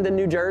Camden,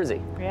 New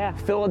Jersey. Yeah.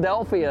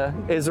 Philadelphia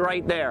is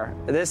right there.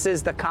 This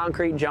is the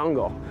concrete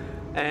jungle.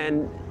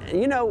 And,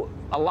 you know,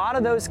 a lot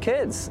of those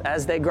kids,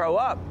 as they grow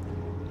up,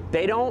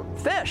 they don't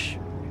fish.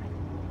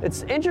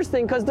 It's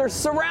interesting because they're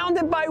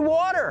surrounded by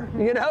water.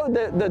 You know,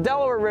 the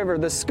Delaware River,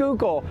 the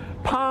Schuylkill,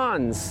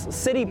 ponds,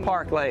 city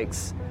park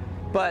lakes.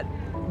 But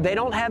they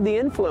don't have the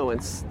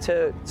influence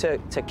to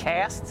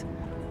cast,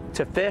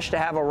 to fish, to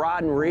have a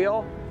rod and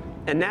reel.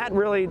 And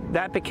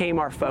that became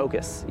our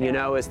focus, you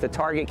know, is to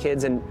target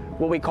kids in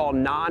what we call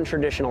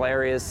non-traditional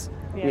areas,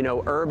 you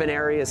know, urban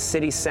areas,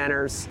 city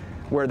centers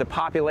where the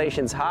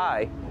population's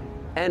high,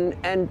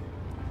 and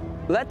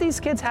let these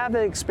kids have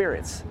the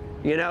experience.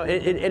 You know,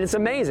 it's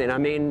amazing. I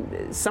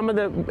mean, some of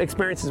the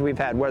experiences we've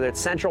had, whether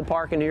it's Central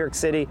Park in New York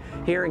City,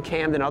 here in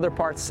Camden, other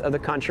parts of the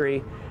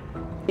country,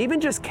 even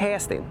just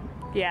casting.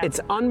 Yeah. It's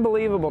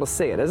unbelievable to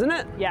see it, isn't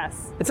it?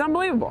 Yes. It's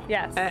unbelievable.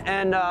 Yes.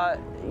 And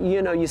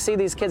you know, you see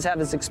these kids have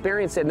this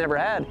experience they've never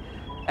had,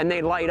 and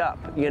they light up,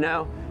 you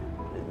know?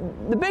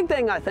 The big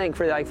thing, I think,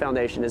 for the Ike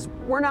Foundation is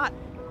we're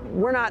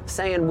not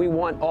saying we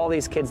want all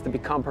these kids to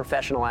become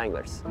professional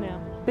anglers. Yeah.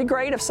 It'd be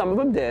great if some of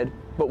them did,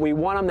 but we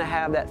want them to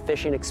have that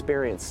fishing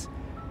experience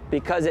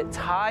because it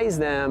ties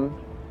them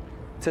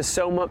to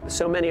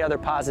so many other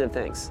positive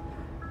things.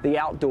 The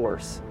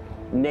outdoors,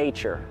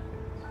 nature,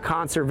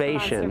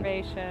 conservation.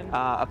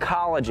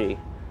 Ecology,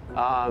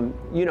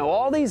 you know,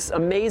 all these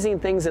amazing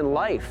things in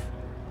life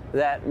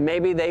that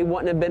maybe they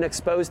wouldn't have been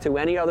exposed to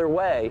any other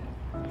way.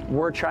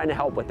 We're trying to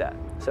help with that.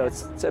 So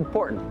it's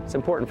important. It's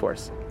important for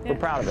us. Yeah. We're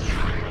proud of it.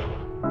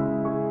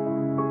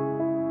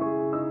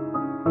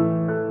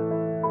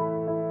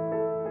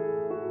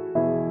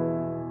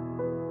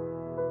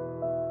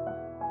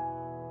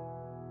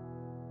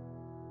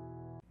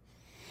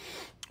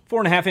 Four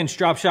and a half inch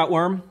drop shot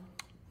worm,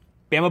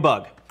 Bama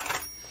bug.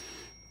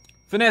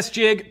 Finesse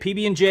jig,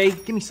 PB&J,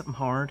 give me something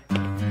hard.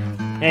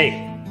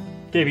 Hey,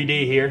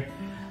 KVD here.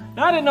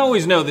 Now, I didn't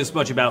always know this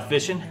much about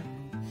fishing.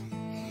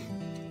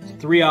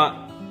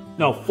 4-aught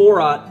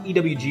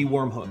EWG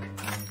worm hook.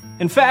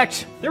 In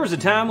fact, there was a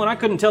time when I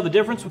couldn't tell the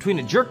difference between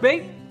a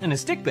jerkbait and a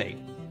stickbait.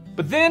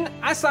 But then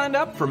I signed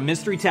up for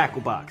Mystery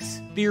Tackle Box,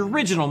 the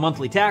original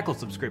monthly tackle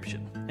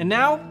subscription. And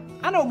now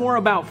I know more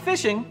about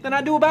fishing than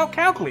I do about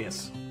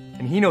calculus.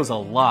 And he knows a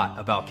lot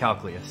about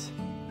calculus.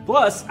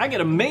 Plus, I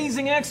get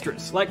amazing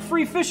extras, like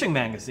free fishing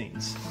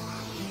magazines.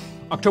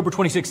 October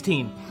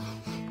 2016.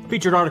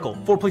 Featured article,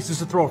 4 places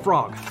to throw a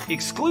frog.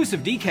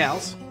 Exclusive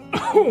decals.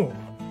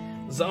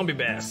 Zombie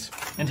bass.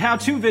 And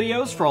how-to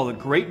videos for all the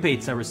great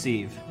baits I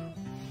receive.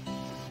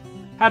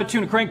 How to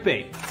tune a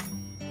crankbait.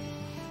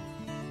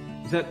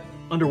 Is that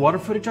underwater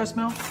footage I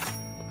smell?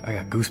 I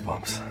got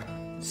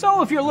goosebumps.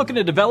 So if you're looking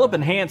to develop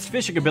enhanced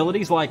fishing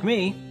abilities like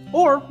me,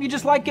 or you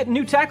just like getting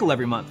new tackle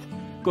every month,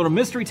 go to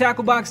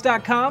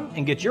mysterytacklebox.com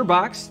and get your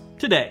box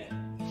today.